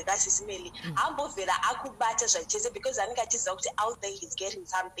kunze kaSis Melly, ambovhera akubata zvachese because anenge achiziva kuti out there he's getting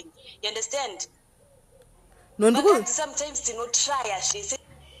something. You understand? Sometimes tinotry zvese.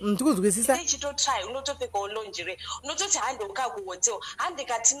 Ndikuzwisisa. Tichitotry unotopfekawo lingerie. Unototi hande ukakuhotel. Hande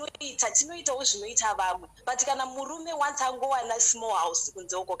tinoitawo zvinoita vamwe. But kana murume once angowana small house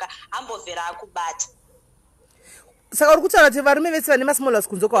kunze ukoka ambovhera akubata. Saka uri kutaura kuti varume vese vane small house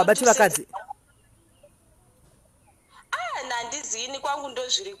kunze uko vabati vakadzi. Nandizini kwangu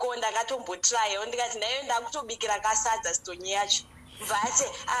ndozviriko ndakatombotryawo ndikati nayo ndakutobikira kasadza stonyi yacho. Mvate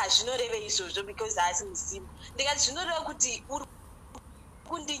zvinoreve izvozvo because haasi musimu. Ndikati zvinoreva kuti uri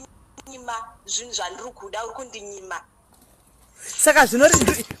kundinyima zvinhu zvandiri kuda uri kundinyima. Saka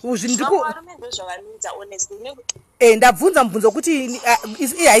ndabvunza mubvunzo kuti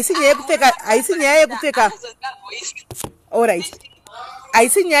haisi nyaya yekupfeka. Alright.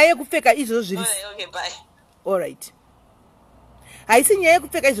 Haisi nyaya yekupfeka izvo zviri. Alright. Haisi nyaya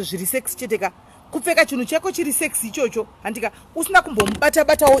yekupfeka izvo zviri sex cheteka. Kupfeka chinhu chako chiri sex ichocho handika usina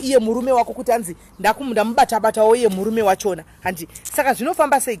kumbomubata-batawo iye murume wako kuti hanzi ndamubata-batawo iye murume wachona handi. Saka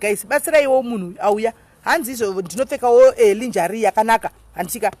zvinofamba sei guys? Batsiraiwo munhu auya hanzi izvo ndinopfekawo lingerie yakanaka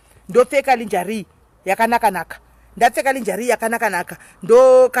handika ndopfeka lingerie yakanaka ndapfeka lingerie yakanaka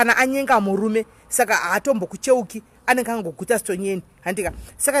ndo kana anyenga murume saka haatombokucheuki anenge angoguta stonyeni handika.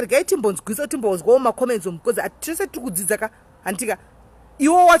 Saka regai timbonzwisa timbonzwawo macomments because tese tiri kudzidza ka handika.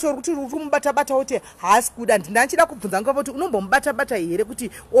 Iwo wacho uri kuti uri kumubata-bata wote haasi kuda. Ndachida kubvunza nguva kuti unombomubata-bata here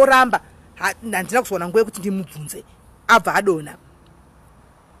kuti oramba. Handina kuzoona nguva yekuti ndimubvunze abva adona.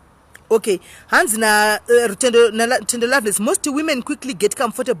 Okay, hands na Tender Loveless. Most women quickly get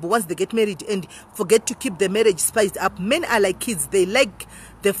comfortable once they get married and forget to keep the marriage spiced up. Men are like kids. They like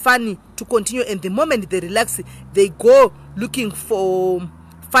the fun to continue, and the moment they relax, they go looking for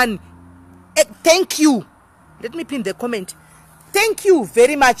fun. Thank you. Let me pin the comment. Thank you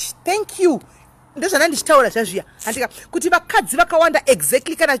very much. Thank you. Ndozvana ndichitaura zvazviya handika kuti vakadzi vakawanda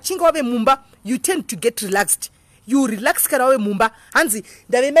exactly kana chinga wave mumba you tend to get relaxed. You relax kana wave mumba hanzi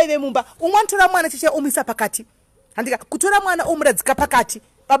ndave mai vemumba umwe anotora mwana chicha omisa pakati handika kutora mwana omuradzika pakati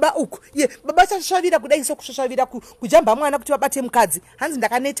baba uku baba chashavira kudai sokushashavira kujamba mwana kuti vabate mukadzi hanzi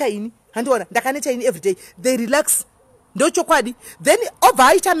ndakaneta ini handiona ndakaneta ini every day they relax ndochokwadi. Then obva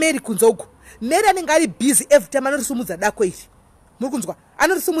aita Mary kunze uko Mary anenge ari busy every time anorisumudza dako iri muri kunzwa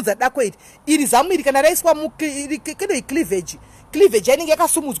anorisumudza dako iri zamu iri kana raiswa cleavage yanenge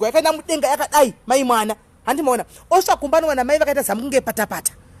yakasumudzwa yakaenda mudenga yakadai mai mwana handimaona osvakumbanowana mai vakaita zamu kunge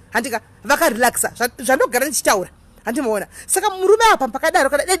patapata handika vakarelaxa zvandogara ndichitaura handimaona. Saka murume apa pakadaro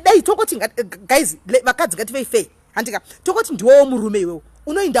kana dai tokoti guys vakadzi ngativei fei handika tokoti ndiwowo murume iwewo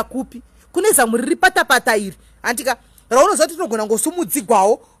unoenda kupi kune zamu riri patapata iri handika raunoziva kuti tinogona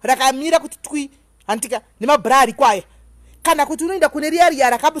ngosumudzigwawo rakamira kuti twi handika nemabhra ari kwaya kana kuti unoenda kune riya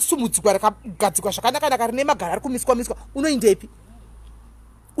rakasumudzigwa rakagadzikwa zvakanaka rine magara ari kumiswa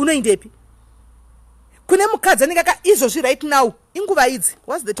unoindepi kune mukadzi anenge izvozvi right now inguva idzi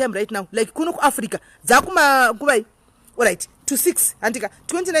what's the time right now like kuno kuAfrica dzakumanguva alright to 6 handika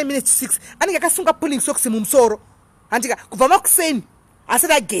 29 minutes to 6 anenge akasunga pulling socks mumusoro handika kubva makuseni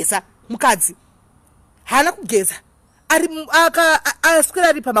asati ageza mukadzi haana kugeza aswera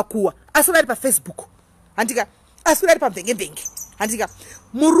ari pamakuwa aswera ari paFacebook handika aswera ari pamvenge handika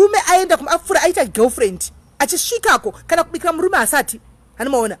murume aenda kumafura aita girlfriend achisvikako kana kubikira murume asati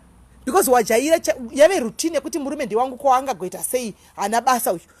hanimaona because wajaira yave routine yekuti murume ndiwangu ko angagoita sei hana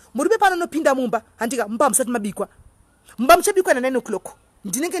basa uyu murume pano nopinda mumba handika mumba musati mabikwa mumba muchabikwa na 9 o'clock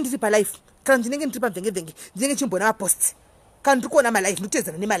ndinenge ndiri palife kana ndinenge ndiri pamvenge ndinenge chimbona maposts kana ndiri kuona malife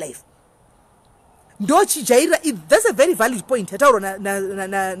ndotedzana nemalife ndochijaira. That's a very valid point yataurwa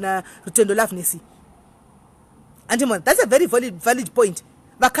na Tender Loveless andimona. That's a very valid point.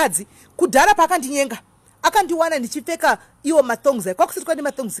 Vakadzi kudhara pakandinyenga akandiwana ndichipfeka iwo mathongs kwakusiti kwandi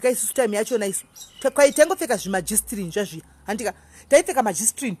mathongs kaisusu time yacho naisu kwaitengopfeka zvimagistrini zvazviya handika taipfeka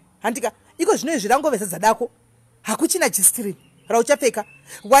magistrini handika iko zvino zvirangovesa dzadako hakuchina gistrini rauchapfeka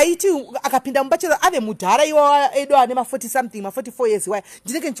waiti akapinda mumba chero ave mudhara iwo edo ane ma40 something ma44 years waya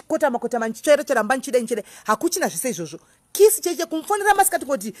ndinenge ndichikotama ndichicheramba nchida hakuchina zvese izvozvo. Kisi cheche kumfonera masikati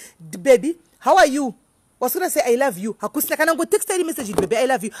kuti baby how are you wasura say I love you hakusina kana ngo text message baby I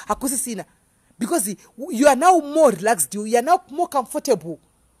love you hakusisina because you are now more relaxed, you are now more comfortable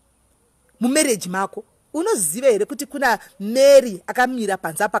mu marriage mako. Unoziva here kuti kuna Mary akamira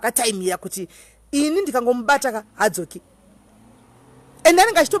panza pakataimira kuti ini ndikangomubata hadzoki ende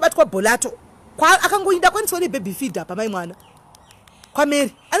anenge achitobatwa bholato akangoinda kwaniswa nebaby feed apa mai mwana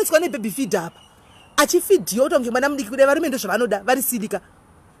kwameri aniswa nebaby feed apa achifidhiwa kuti kunge mwana mudiki kudai varume ndo zvavanoda varisidika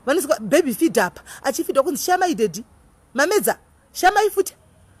vaniswa baby feed apa achifidwa kunzi shamai dedi mamedza shamai futi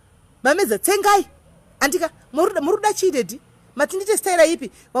mamedza tsengai andika muruda chii dedi matindite staira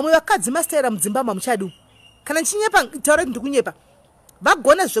ipi vamwe vakadzi mastaira mudzimba mamuchadu kana nchinyepa taura kuti ndikunyepa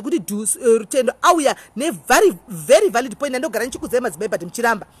vagona zvekuti rutendo auya very valid point andogara nichikudzai madzimai but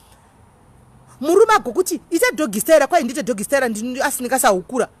muchiramba murume agokuti ita doggy staira kwai ndite doggy staira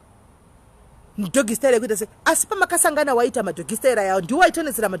asinikasahukura doggy staira yekuita se asi pamakasangana waita madoggy staira yawo ndiwo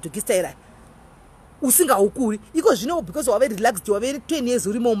waitonesera madoggy staira usingahukuri iko zvino because wave relaxed wave 10 years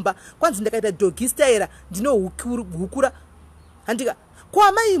uri mumba kwanzi ndakaita doggy staira ndinohukura handika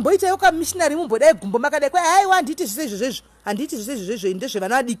kwamai imboita yoka missionary mumbodai gumbo makadai kwai haiwa handiti zvise izvozvo handiti zvise izvozvo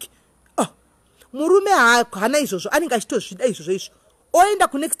ndezvevana vadiki murume haana izvozvo anenge achitozvida izvozvo izvo oenda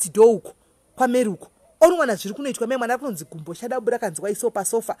kunext door uko kwameri uko onowana zviri kunoitwa mai mwana kunonzi gumbo chadabura kanzwa iso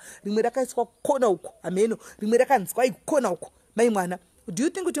pasofa rimwe rakaiswa kona uko ameno rimwe rakanzwa ikona uko mai mwana do you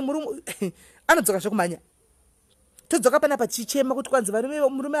think kuti murume anodzoka zvokumhanya todzoka panapa chichema kuti kwanzi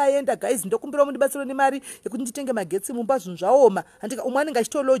murume aenda guys ndokumbirawo mundibatsiro nemari yekuti nditenge magetsi mumba zvinhu zvaoma handika umwe anenge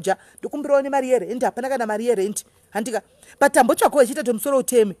achitoloja ndokumbirawo nemari yerendi hapana kana mari yerendi handika but tambotsvagawo ichiita tomusoro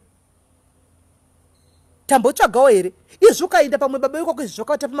uteme tambotsvagawo here izvi ukaenda pamwe baba ikoko izvi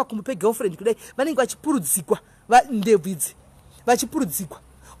zvakaita pamakumbo pegirlfriend kudai vanenge vachipurudzikwa ndebvu idzi vachipurudzikwa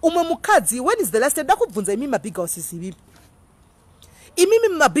umwe mukadzi when is the last time ndakubvunza imimi mabig houses ivivi imimi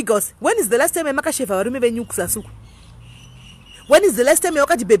mumabig house when is the last time yamakashevha varume venyu kusasuku when is the last time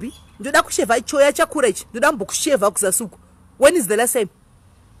yakati baby ndoda kushevha choya chakura ichi ndoda mbokushevha kusasuku when is the last time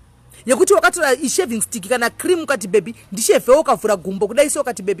yekuti wakatora ishaving stick kana cream ukati baby ndishevhe ukavhura gumbo kudai so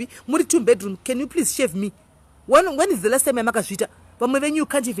ukati baby muri 2 bedroom can you please shave me when is the last time yamakazvita vamwe venyu you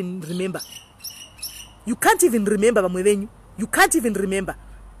can't even remember vamwe venyu you can't even remember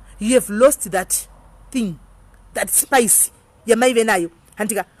you have lost that thing that spice yamaive nayo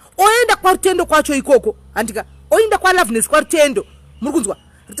handika oenda kwarutendo kwacho ikoko handika oenda kwaloveness kwarutendo muri kunzwa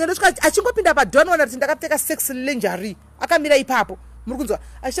rutendo svika achingopinda padhoo anoona kuti ndakapfeka sex lingerie akamira ipapo muri kunzwa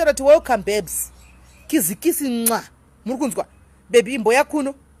achitaura kuti welcome babes kizikisi mwa muri kunzwa baby imboya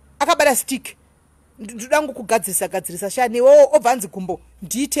kuno akabata stick ndoda ngokugadzirisa shani obva anzi gumbo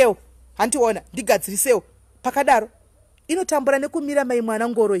ndiitewo handiona ndigadzirisewo pakadaro inotambura nekumira mai mwana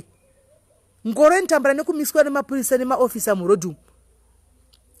ngoroi inotambura nekumiswa nemapurisa nemaofisa murodhum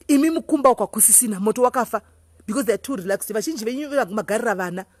imi mukumba ukwakusisina moto wakafa because they are too relaxed vazhinji venyu magarira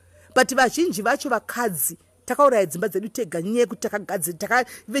vana but vazhinji vacho vakadzi takauraya dzimba dzedu tega nyaya yekuti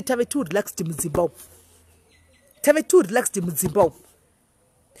tave too relaxed mudzimba umu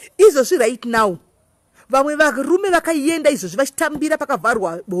izvozvi right now vamwe varume vakaenda izvozvi vachitambira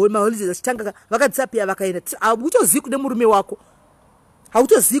pakavharwa maholidays achitanga vakadzisapia vakaenda hautozivi kune murume wako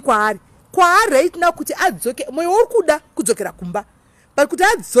hautozivi kwaari right now kuti adzoke mwoyo uri kuda kudzokera kumba but kuti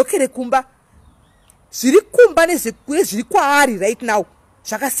adzokere kumba zviri kumba nezviri kwaari right now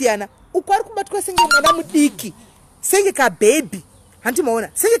zvakasiyana uko ari kubatwa senge mwana mudiki senge kabhebhi handimaona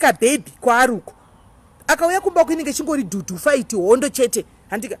senge kabhebhi kwaari uko akauya kumba kuinenge chingori dhudhu faiti hondo chete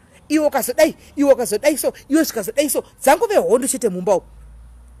handika iwo kazodai so iwo zvikazodai so dzangu vehondo chete mumba uko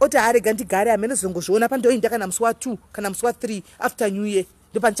oti arega ndigare amene zongozviona pandoinda kana musi wa2 kana musi wa3 after new year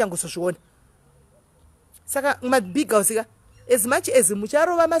ndopandichangozozviona saka mabig house ka as much as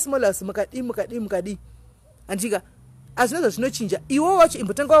mucharova masmall house mukadi handika azvino zvinochinja iwo wacho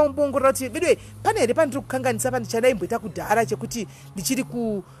imbotanga wambongorora kuti bedwe pane here pandiri kukanganisa pandichandaimboita kudhara chekuti ndichiri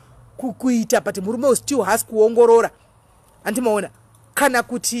kuita but murume still has kuongorora handimaona kana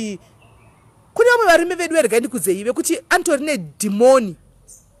kuti kune vamwe varume vedu verega ndikudzeive kuti antori nedhimoni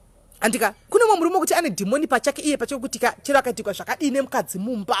handika kune mumwe murume kuti ane dhimoni pachake iye pachake kuti chero akaitikwa zvakadii nemukadzi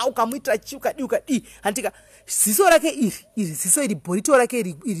mumba ukamuitira chi ukadii handika ziso rake iri ziso iri bhorito rake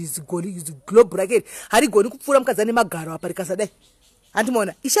iri globhu rake iri harigoni kupfuura mukadzi ane magaro apa rikasadai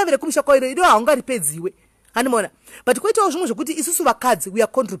handimaona ishavire kumisha kwairo iro haungaripedziwe handimaona but kwoitawo zvimwe zvokuti isusu vakadzi we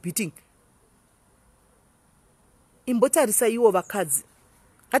are contributing imbotarisa iwo vakadzi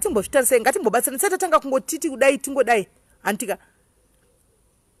ngatimbozvitarisai ngatimbobatsirani satatanga kungotiti kudai tingodai handika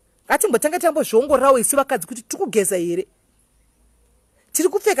ngatimbotanga tambozviongorirawo isu vakadzi kuti tiri kugeza here tiri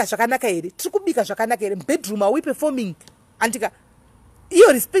kupfeka zvakanaka here tiri kubika zvakanaka here bedroom hawi performing handika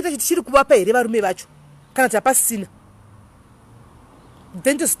iyo respect yacho tichiri kuvapa here varume vacho kana kuti hapasisina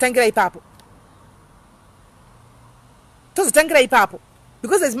then tozotangira ipapo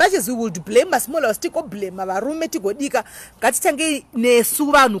because as much as we would blame masmall tikoblame varume tigodika ngatitange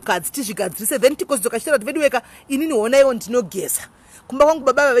nesu vanhukadzi tizvigadzirise then tikozodzoka chitaura kuti vediweka inini honaiwo ndinogeza kumba kwangu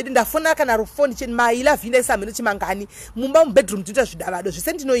baba vedu ndafona kana rufoni cheni mailavhinda isamhino chimangani mumba mubedroom tinoita zvidavado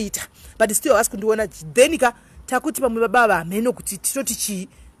zvese ndinoita but still havasi kundiona then ka takuti pamwe baba vamheno kuti titoti chii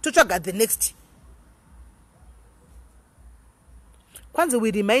totsvaga the next. Kwanza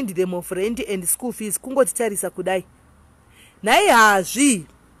we remind them of rent and school fees kungotitarisa kudai nai hazvi.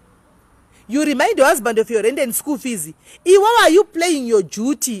 You remind your husband of your rent and school fees. Iwawa, are you playing your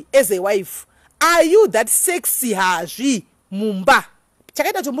duty as a wife? Are you that sexy hazvi mumba?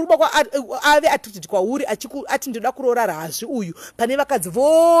 Chakaita chomurumba kwa ave attracted kwauri ati ndoda kuroora hazvi uyu pane vakadzi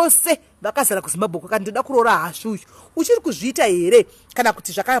vose vakazara kuZimbabwe kandi ndoda kuroora hazvi uyu. Uchiri kuzviita here kana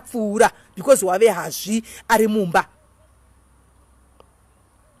kuti zvakapfuura because wave hazvi ari mumba?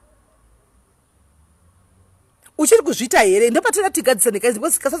 Uchiri kuzviita here? Ndopatona tigadzisane guys,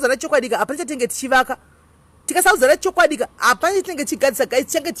 because tikasazana chokwadika hapana chatenge tichivaka. Tikasazana chokwadika hapana chatenge chigadzisa guys,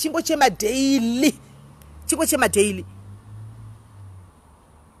 change chingo chema daily. Chingo chema daily.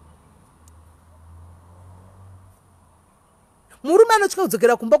 Murume anotya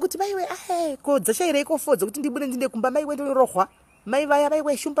kudzokera kumba kuti maiwe ko dzashaire ikofodza kuti ndibude ndinde kumba maiwe ndorohwa mai vaya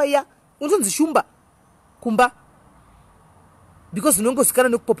maiwe shumba iya unzonzi shumba kumba because unongosikana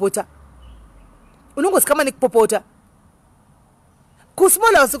nekupopota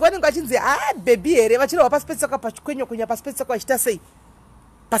kusimola usikwanenge achinzi baby here vachirwa pasipetsoka pachikwenyo kunya pasipetsoka achita sei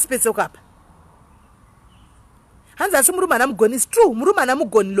pasipetsoka apa hanzi asi murume anamugoni. It's true murume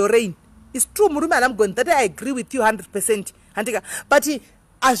anamugoni Lorraine. It's true murume anamugoni. That I agree with you 100%. Handika but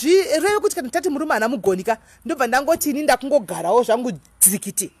azvirevi kuti kana tati murume anamugonika ndobva ndangotini ndakungogarawo zvangu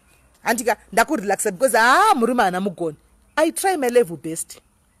dzikiti handika ndakurelaxa because murume anamugoni. I try my level best.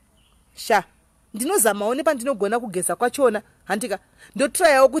 Sha ndinozamawo nepandinogona kugeza kwachona handika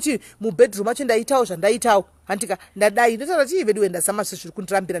ndotrayawo kuti mubedroom acho ndaitawo zvandaitawo handika ndadai ndotaura kuti vedu wendazama zviri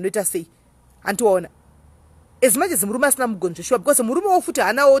kundirambira ndoita sei handiwaona. As much as murume asina mugoni zveshuwa because murume wofuti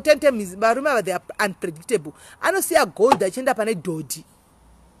hanawo 10 times varume ava they are unpredictable. Anosiya gold achienda pane dhodhi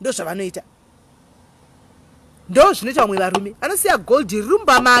ndo zvavanoita. Ndo zvinoita vamwe varume anosiya gold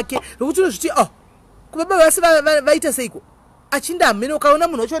rumba make rokuti unozviti kubaba vasi vaita seiko achinda mhene ukaona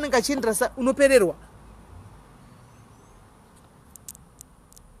munhu wacho anenge achienderasa unopererwa.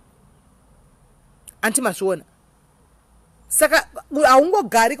 Antimazviona saka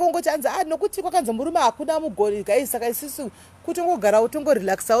haungogari kongoti anzi nokuti kwakanzi murume hakuna mugoni guys saka isusu kutongogarawo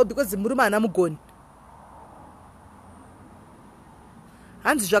tongorelaxawo because murume haana mugoni.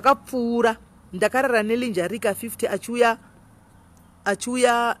 Hanzi zvakapfuura ndakarara nelinjarika 50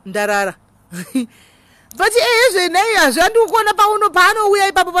 achiuya ndarara but zvenai hazvandikuona pauno paanouya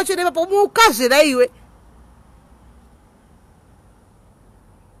ipapo pachona ipapo mukazvera iwe.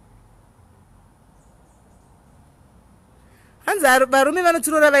 Hanzi varume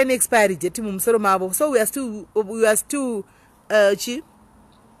vanotirora vaine expiry date mumusoro mavo so we are still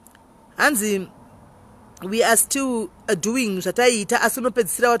hanzi we are still doing zvataiita asi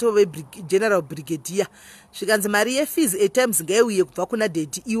unopedzisira watove general brigadier zvikanzi mari yefees 8 times ngaiuye kubva kuna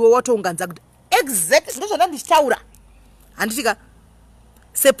date iwe watounganza kuti exact ndozvona ndichitaura handitika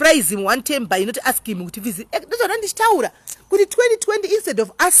surprise him one time by not asking him kuti fees ndozvona ndichitaura kuti 2020 instead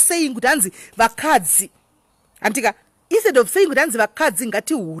of us saying kuti hanzi vakadzi handika instead of saying kuti hanzi vakadzi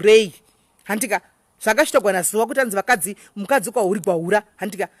ngatihurei handika zvakashitogwana zuva kuti hanzi vakadzi mukadzi kwauri kwaura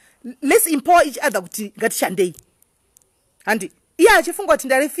handika let's empower each other kuti ngatishandei handi iye achifunga kuti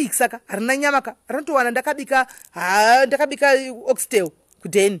ndarefix saka harina nyamaka rinotowana ndakabika oxtail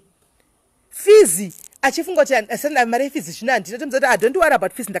kudheni fizi achifunga kuti asina mari yefizi zvino handina tomza kuti don't worry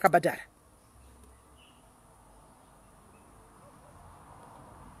about fees ndakabhadhara.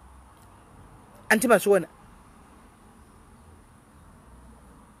 Antimazviona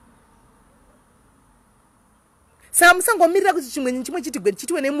saka musangomirira kuti chimwe chitigwe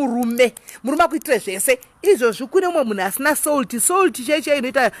chitiwe nemurume akuitire zvese izvozvi kune umwe munhu asina salt chaicho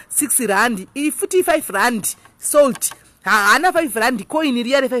inoita 6 rand futi 5 rand salt haana 5 rand coin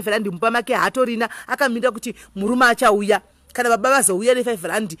riya re5 rand mumba make hatorina akamirira kuti murume achauya kana baba vazouya ne5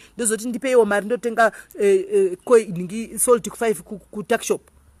 rand ndozoti ndipeiwo mari ndotenga coin salt ku5 ku tuck shop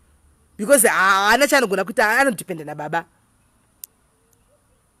because haana chanogona kuti anodependa na baba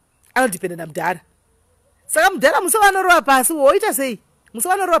anodependa na mudhara. Saka mudhara musavanorowa pasi woita sei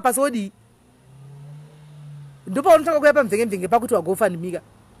musavanorowa pasi wodii ndopa unotanga kuya pamvenge pakuti wagofanimika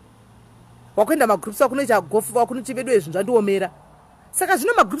wakuenda magroups wakunoita gofu wakunoti vedu ezvinhu zvandiomera saka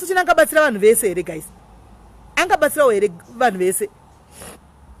zvino magroups chino angabatsira vanhu vese here guys angabatsirawo here vanhu vese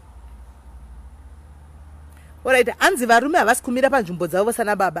Alright, hanzi varume havasi kumira panzvimbo dzavo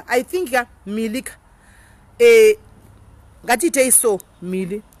sana baba. I think Milika ngatiitei so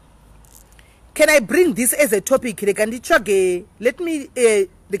Mili. Can I bring this as a topic? Let me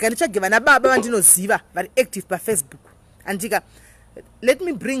vana baba vandinoziva vari active paFacebook. Andika let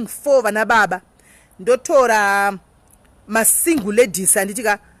me bring 4 vana baba. Ndotora masingle ladies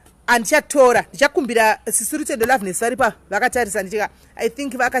anditika andichatora ndichakumbira Sisirutendo Loveness varipa vakatarisa nditika I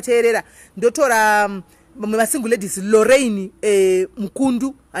think vakateerera ndotora masingle ladies Lorraine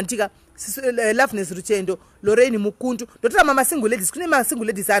Mukundu anditika Loveness Rutendo Lorraine Mukundu ndotora masingle ladies kune masingle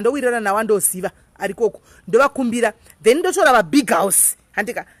ladies andowirana nawo ndoziva arikoko ndovakumbira then ndotora va big house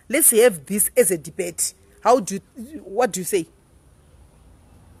anditika let's have this as a debate. What do you say?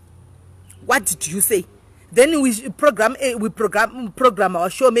 What did you say? Then we program our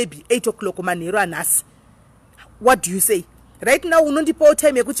show maybe 8 o'clock manero and us. What do you say? Right now unondipa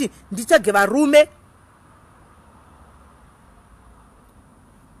time yekuti ndichage varume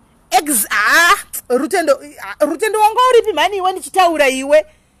Rutendo wanga uripi mani iwe ndichitaura iwe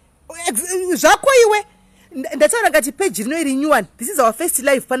zvako iwe ndataura ngati page rino iri new one. This is our first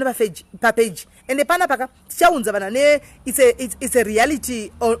live pana pa page and pana paka tichaunza vana ne it's a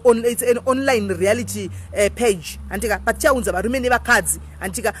reality it's an online reality page antika patichaunza varume nevakadzi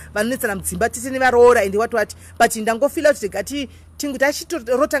antika vanonetsana mudzimba titi nevaroora and what but ndangofila kuti gati tingu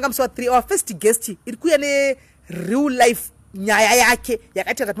tachirotanga musi wa3 our first guest iri kuya ne real life nyaya yake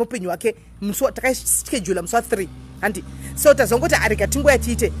yakati akati mupenyu wake takaschedule musi wa3 handi so tazongoti arika tingoya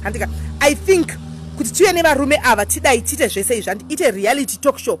tiite handika I think kuti tiuye nevarume ava tidai tiite zvese izvi handi ite reality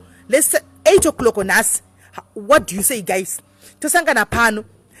talk show. Let's 8 o'clock on us. What do you say guys? Tosangana pano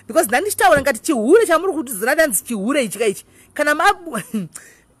because ndandichitaura ngati chihure chamuri kutidzira ndanzi chihure ichi kaichi kana mabu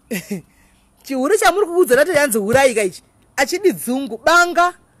chihure chamuri kuudzira kuti yanzi hurai kaichi achidi dzungu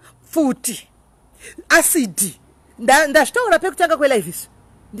banga futi acid ndazvitaura pekutanga kwelive isu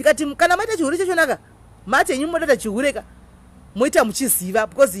ndikati kana maita chihure chachonaka mate nyumo data chihureka moita muchiziva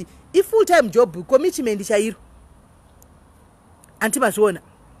because if full time job commitment chairo antimazviona.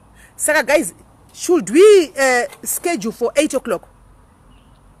 Saka guys, should we schedule for 8 o'clock?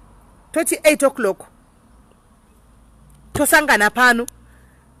 8 o'clock. Tosangana pano.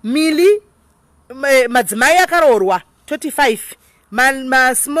 Mili madzimai akarorwa 25.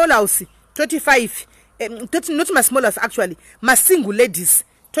 Ma small house 25. Not my small house actually. Ma single ladies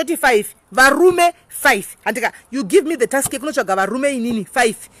 25. Varume 5. Antika you give me the task kunotsvaga varume inini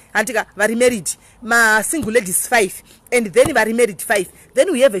 5. Antika vari married. Ma single ladies 5 and then vari married 5.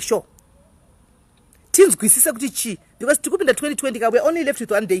 Then we have a show. Tinzwisisa kuti chi because tikupinda 2020 we are only left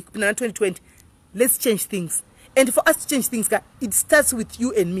with 1 day kupinda 2020. Let's change things and for us to change things it starts with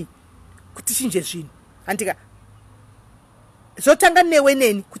you and me kuti chinje zvinhu antika zotanga newe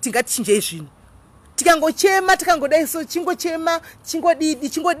neni kuti ngatichinje zvinhu tikangochema tikangodai so chingochema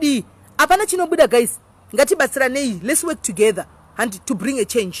chingodii apana chinobuda guys ngatibatsiranei. Let's work together and to bring a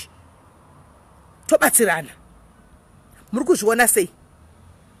change. Tobatsirana muri kuzviona sei?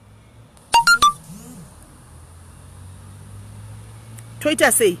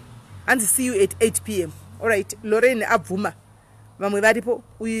 Twitter say and see you at 8 p.m. All right, Lorraine abvuma vamwe varipo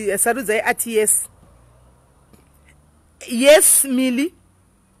sarudzai ati yes Mili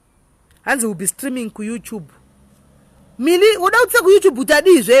hanzi will be streaming ku YouTube. Mili uda utsa ku YouTube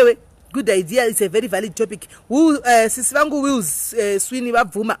utadi zvewe. Good idea, it's a very valid topic. Sisi vangu will swini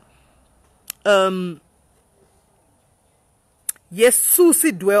vabvuma yes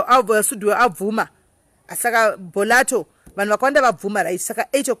sudwe abvuma asaka bolato vanhu vakawanda vabvuma right. Saka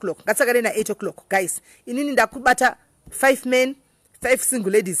 8 o'clock ngatsakare na 8 o'clock guys. Inini ndakubata 5 men 5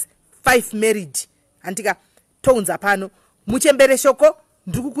 single ladies 5 married antika tounza pano muchembere shoko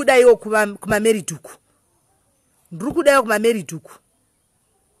ndikukudaiwo kuma married uku ndikukudaiwo kuma married uku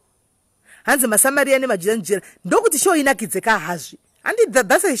hanzi masamaria nemajiranjira ndokuti show inakidze ka hazvi and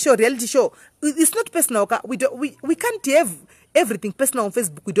that's a show, reality show. It's not personal. We can't have everything personal on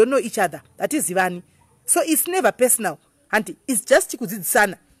Facebook. We don't know each other. That is Ivani. So it's never personal. And it's just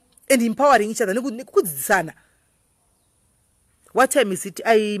kudzidzana and empowering each other. Kudzidzana. What time is it?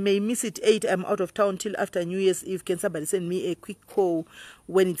 I may miss it 8. I'm out of town till after New Year's Eve. Can somebody send me a quick call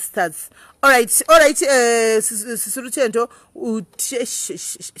when it starts? All right. Sisirutendo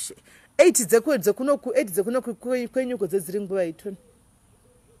 8 dzekunoku kwenyuko dziri nguva itoni.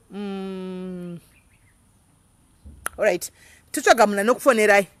 All right. Tutsvaga muna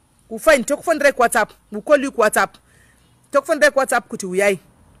nokufonerai. Kufine tokufonerai ku WhatsApp. We'll call you ku WhatsApp. Tokufonerai ku WhatsApp kuti uyai.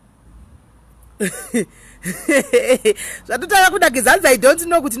 Zvatotanga kudakidza I don't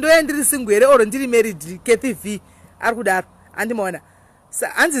know kuti ndoya ndiri single here or ndiri married KTV ari kudaro andimona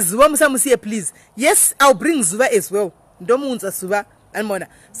Hanzi Zuva musamusiye please. Yes, I'll bring Zuva as well. Ndomunza Zuva anmona.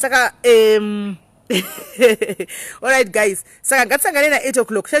 Saka alright guys. Saka ngatsangane na 8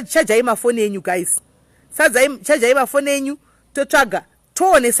 o'clock. Charge ima phone yenyu guys. Charge ima phone yenyu totsvaga.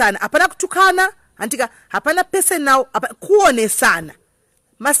 Toonesana. Hapana kutukana. Antika hapana pese now. Kuonesana.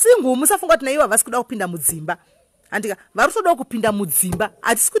 Masingu musafunga kuti naiva vasi kuda kupinda mudzimba. Antika vari kuda kupinda mudzimba.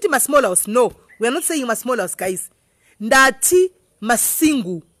 Atisi kuti small house. No. We are not saying small house guys. Ndati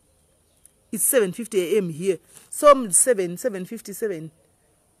masingu. It's 7:50 a.m. here. So 7:57,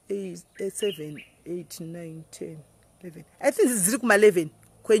 8, 7, 8, 9, 10, 11. I think this is kuma 11.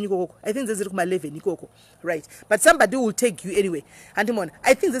 I think this is kuma 11 ikoko. Right. But somebody will take you anyway. Antimona.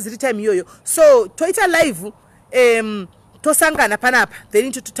 I think this is the time yoyo. So Twitter live tosangana panapa. They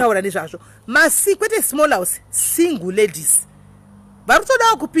need to taura nezvazvo. Masi kwete small house single ladies.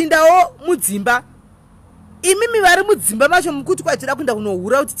 Varutoda kupinda o mudzimba. Imimi vari mudzimba macho mukuti kwatira kuenda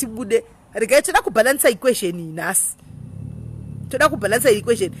kunohura kuti tibude. Regai toda kubalance equation inasi. Toda kubalance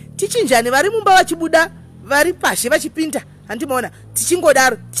equation. Tichinjani vari mumba vachibuda, vari pashi vachipinda. Andimaona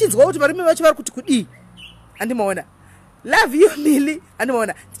tichingodaro. Tichinzwa kuti vari vacho vari kuti kudi. Andimaona. Love you Milly.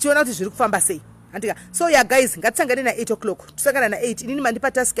 Andimaona. Tichiona kuti zviri kufamba sei. Antika. So yeah guys, ngatsangane na 8 o'clock. Tusangana na 8. Inini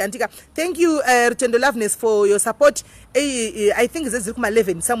mandipa task antika. Thank you Rutendo Loveness for your support. I think ziri kuma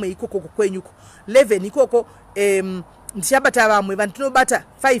 11 somewhere ikoko kwenyuko. 11 ikoko ndichabata vamwe vantinobata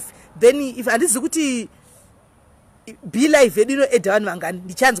 5. Then if andizi kuti be live edino edha vanhu vangani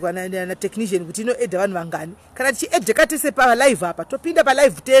ndichanzwa na technician kuti ino edha vanhu vangani kana tichi edheka tese pa live apa topinda pa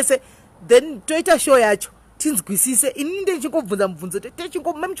live tese then toita show yacho tinzwisise inini ndichingobvunza mubvunzo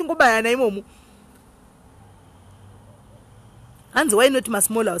techingobayana imomo. Hanzi why not ma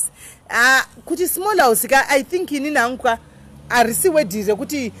small house? Kuti small house ka I think inini hangu arisiwe dire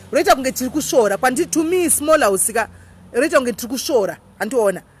kuti roita kunge tiri kushora kwandi to me small house ka roita kunge tiri kushora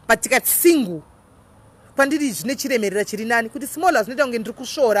andiona but tikati single kwandiri zvine chiremerera chiri nani kuti small house noita kunge ndiri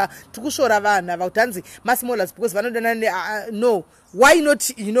kushora vana vakutanzi ma small house because vanodana no why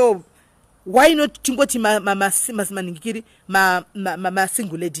not why not tingoti maningikiri ma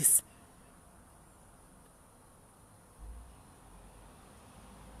single ladies.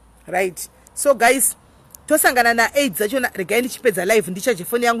 Right. So guys, tosangana na 8 zachona regai ndichipedza live ndichaje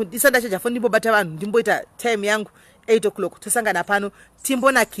phone yangu ndisanda chaja phone ndimbobata vanhu ndimboita time yangu 8 o'clock tosangana pano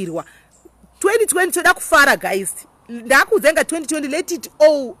timbonakirwa 2020 toda kufara guys. Ndakuzenga 2020 let it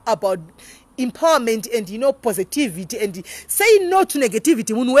all about empowerment and positivity and say no to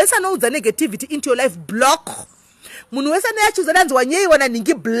negativity. Munhu wese anoudza negativity into your life block. Munhu wese anoyachuza nanzi wanyei wana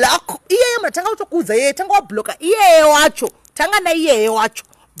ningi block. Iyeye matanga kutokuudza yeye tanga wabloka iyeye wacho. Tanga na iyeye wacho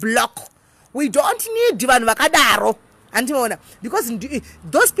block. We don't need vanhu vakadaro. Andimaona because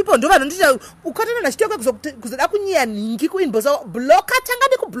those people ndo vanondita ukatana na chitoko kuzoda kunyiya ningi kuinbox block tanga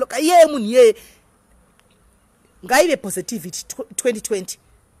nekubloka iyeye munhu yeye. Ngaive positivity 2020.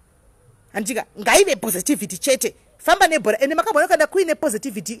 Antika ngaive positivity chete. Famba nebhora ene makabona kana kuine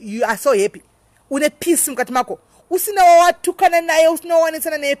positivity you are so happy. Une peace mukati mako. Usina watukana naye usina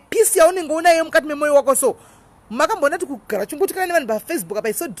wanisana naye peace ya unenge unayo mukati memoyo wako so. Makambona tukugara chungutikana nevanhu pa Facebook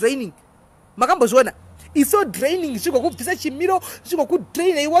apa so draining. Makambozvona it's so draining zvikokubvisa chimiro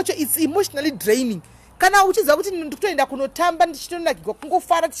zvikokudraina iwacho it's emotionally draining. Kana uchiziva kuti ndikutoenda kunotamba ndichitonakirwa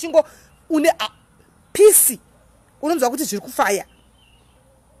kungofara tichingo une peace unonzwa kuti zviri kufaya.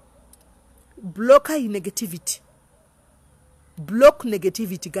 Block negativity. Block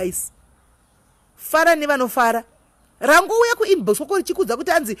negativity guys. Fara nevanofara. Rango uya ku inbox kwako richikudza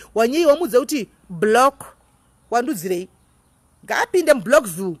kuti anzi wanyei wamudza kuti block wandudzirei. Ngapinde mblock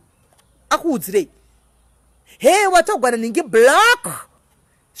zoo. Akuudzirei. Hey watogwana ningi block.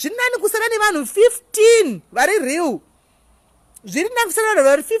 Zvinani kusara nevanhu 15 vari real. Zviri nani kusara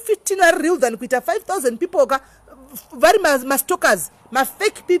vari 15 vari real than kuita 5000 people ka vari ma stalkers, ma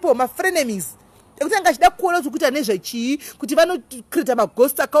fake people, ma frenemies. Ekuti angachida kuona kuti nezvechii kuti vano create ma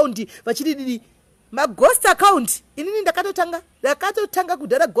ghost account vachididi ma ghost account. Inini ndakatotanga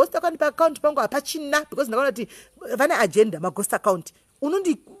kudara ghost account pa account pangu apachina because ndakaona kuti vane agenda ma ghost account.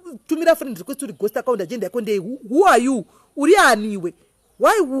 Unondi tumira friend request to ghost account agenda yako ndei who are you? Uri aniwe?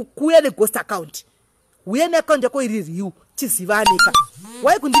 Why kuya ne ghost account? Uya ne account yako iri real chizivanika.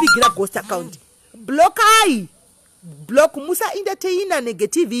 Why kundivigira ghost account? Block ai. Block musa entertainer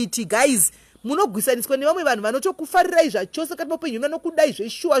negativity guys. Munogwisaniswa nevamwe vanhu vanotokufarira izvachose kati mupenyu vanokudai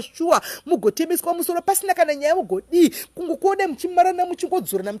zveshuwa mugotemeswa musoro pasina kana nyaya mugodi kungokuone muchimarana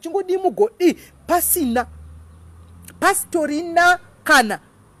muchingodzorana muchingodi mugodi pasina pastorina kana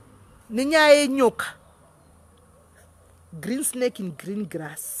nenyaya yenyoka. Green snake in green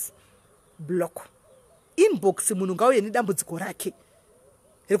grass. Block. Inbox munhu ngauye nedambudziko rake.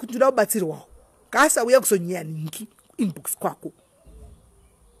 rekuti ndoda kubatsirwawo kaasauya kuzonyaya ningi inbox kwako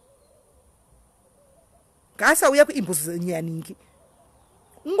kaasauya kuinbox nyaya ningi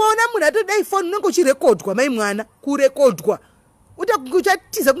ngona munhu atodai foni unenge uchirekodwa mai mwana kurekodwa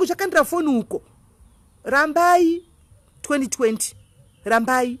uchatiza kunge uchakandira foni uko rambai 2020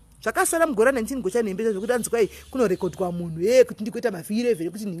 rambai zvakasara mugore 19 gochanembe zvokuti anzi kwai kunorekodwa munhu kuti ndikuita mavhiri evheri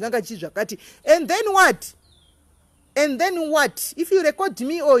kuti ndinganga chii zvakati and then what if you record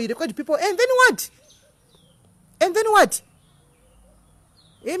me or you record people and then what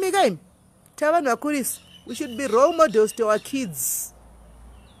imi kaimi tavanhu vakurisi we should be role models to our kids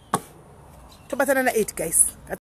tobatana na 8 guys.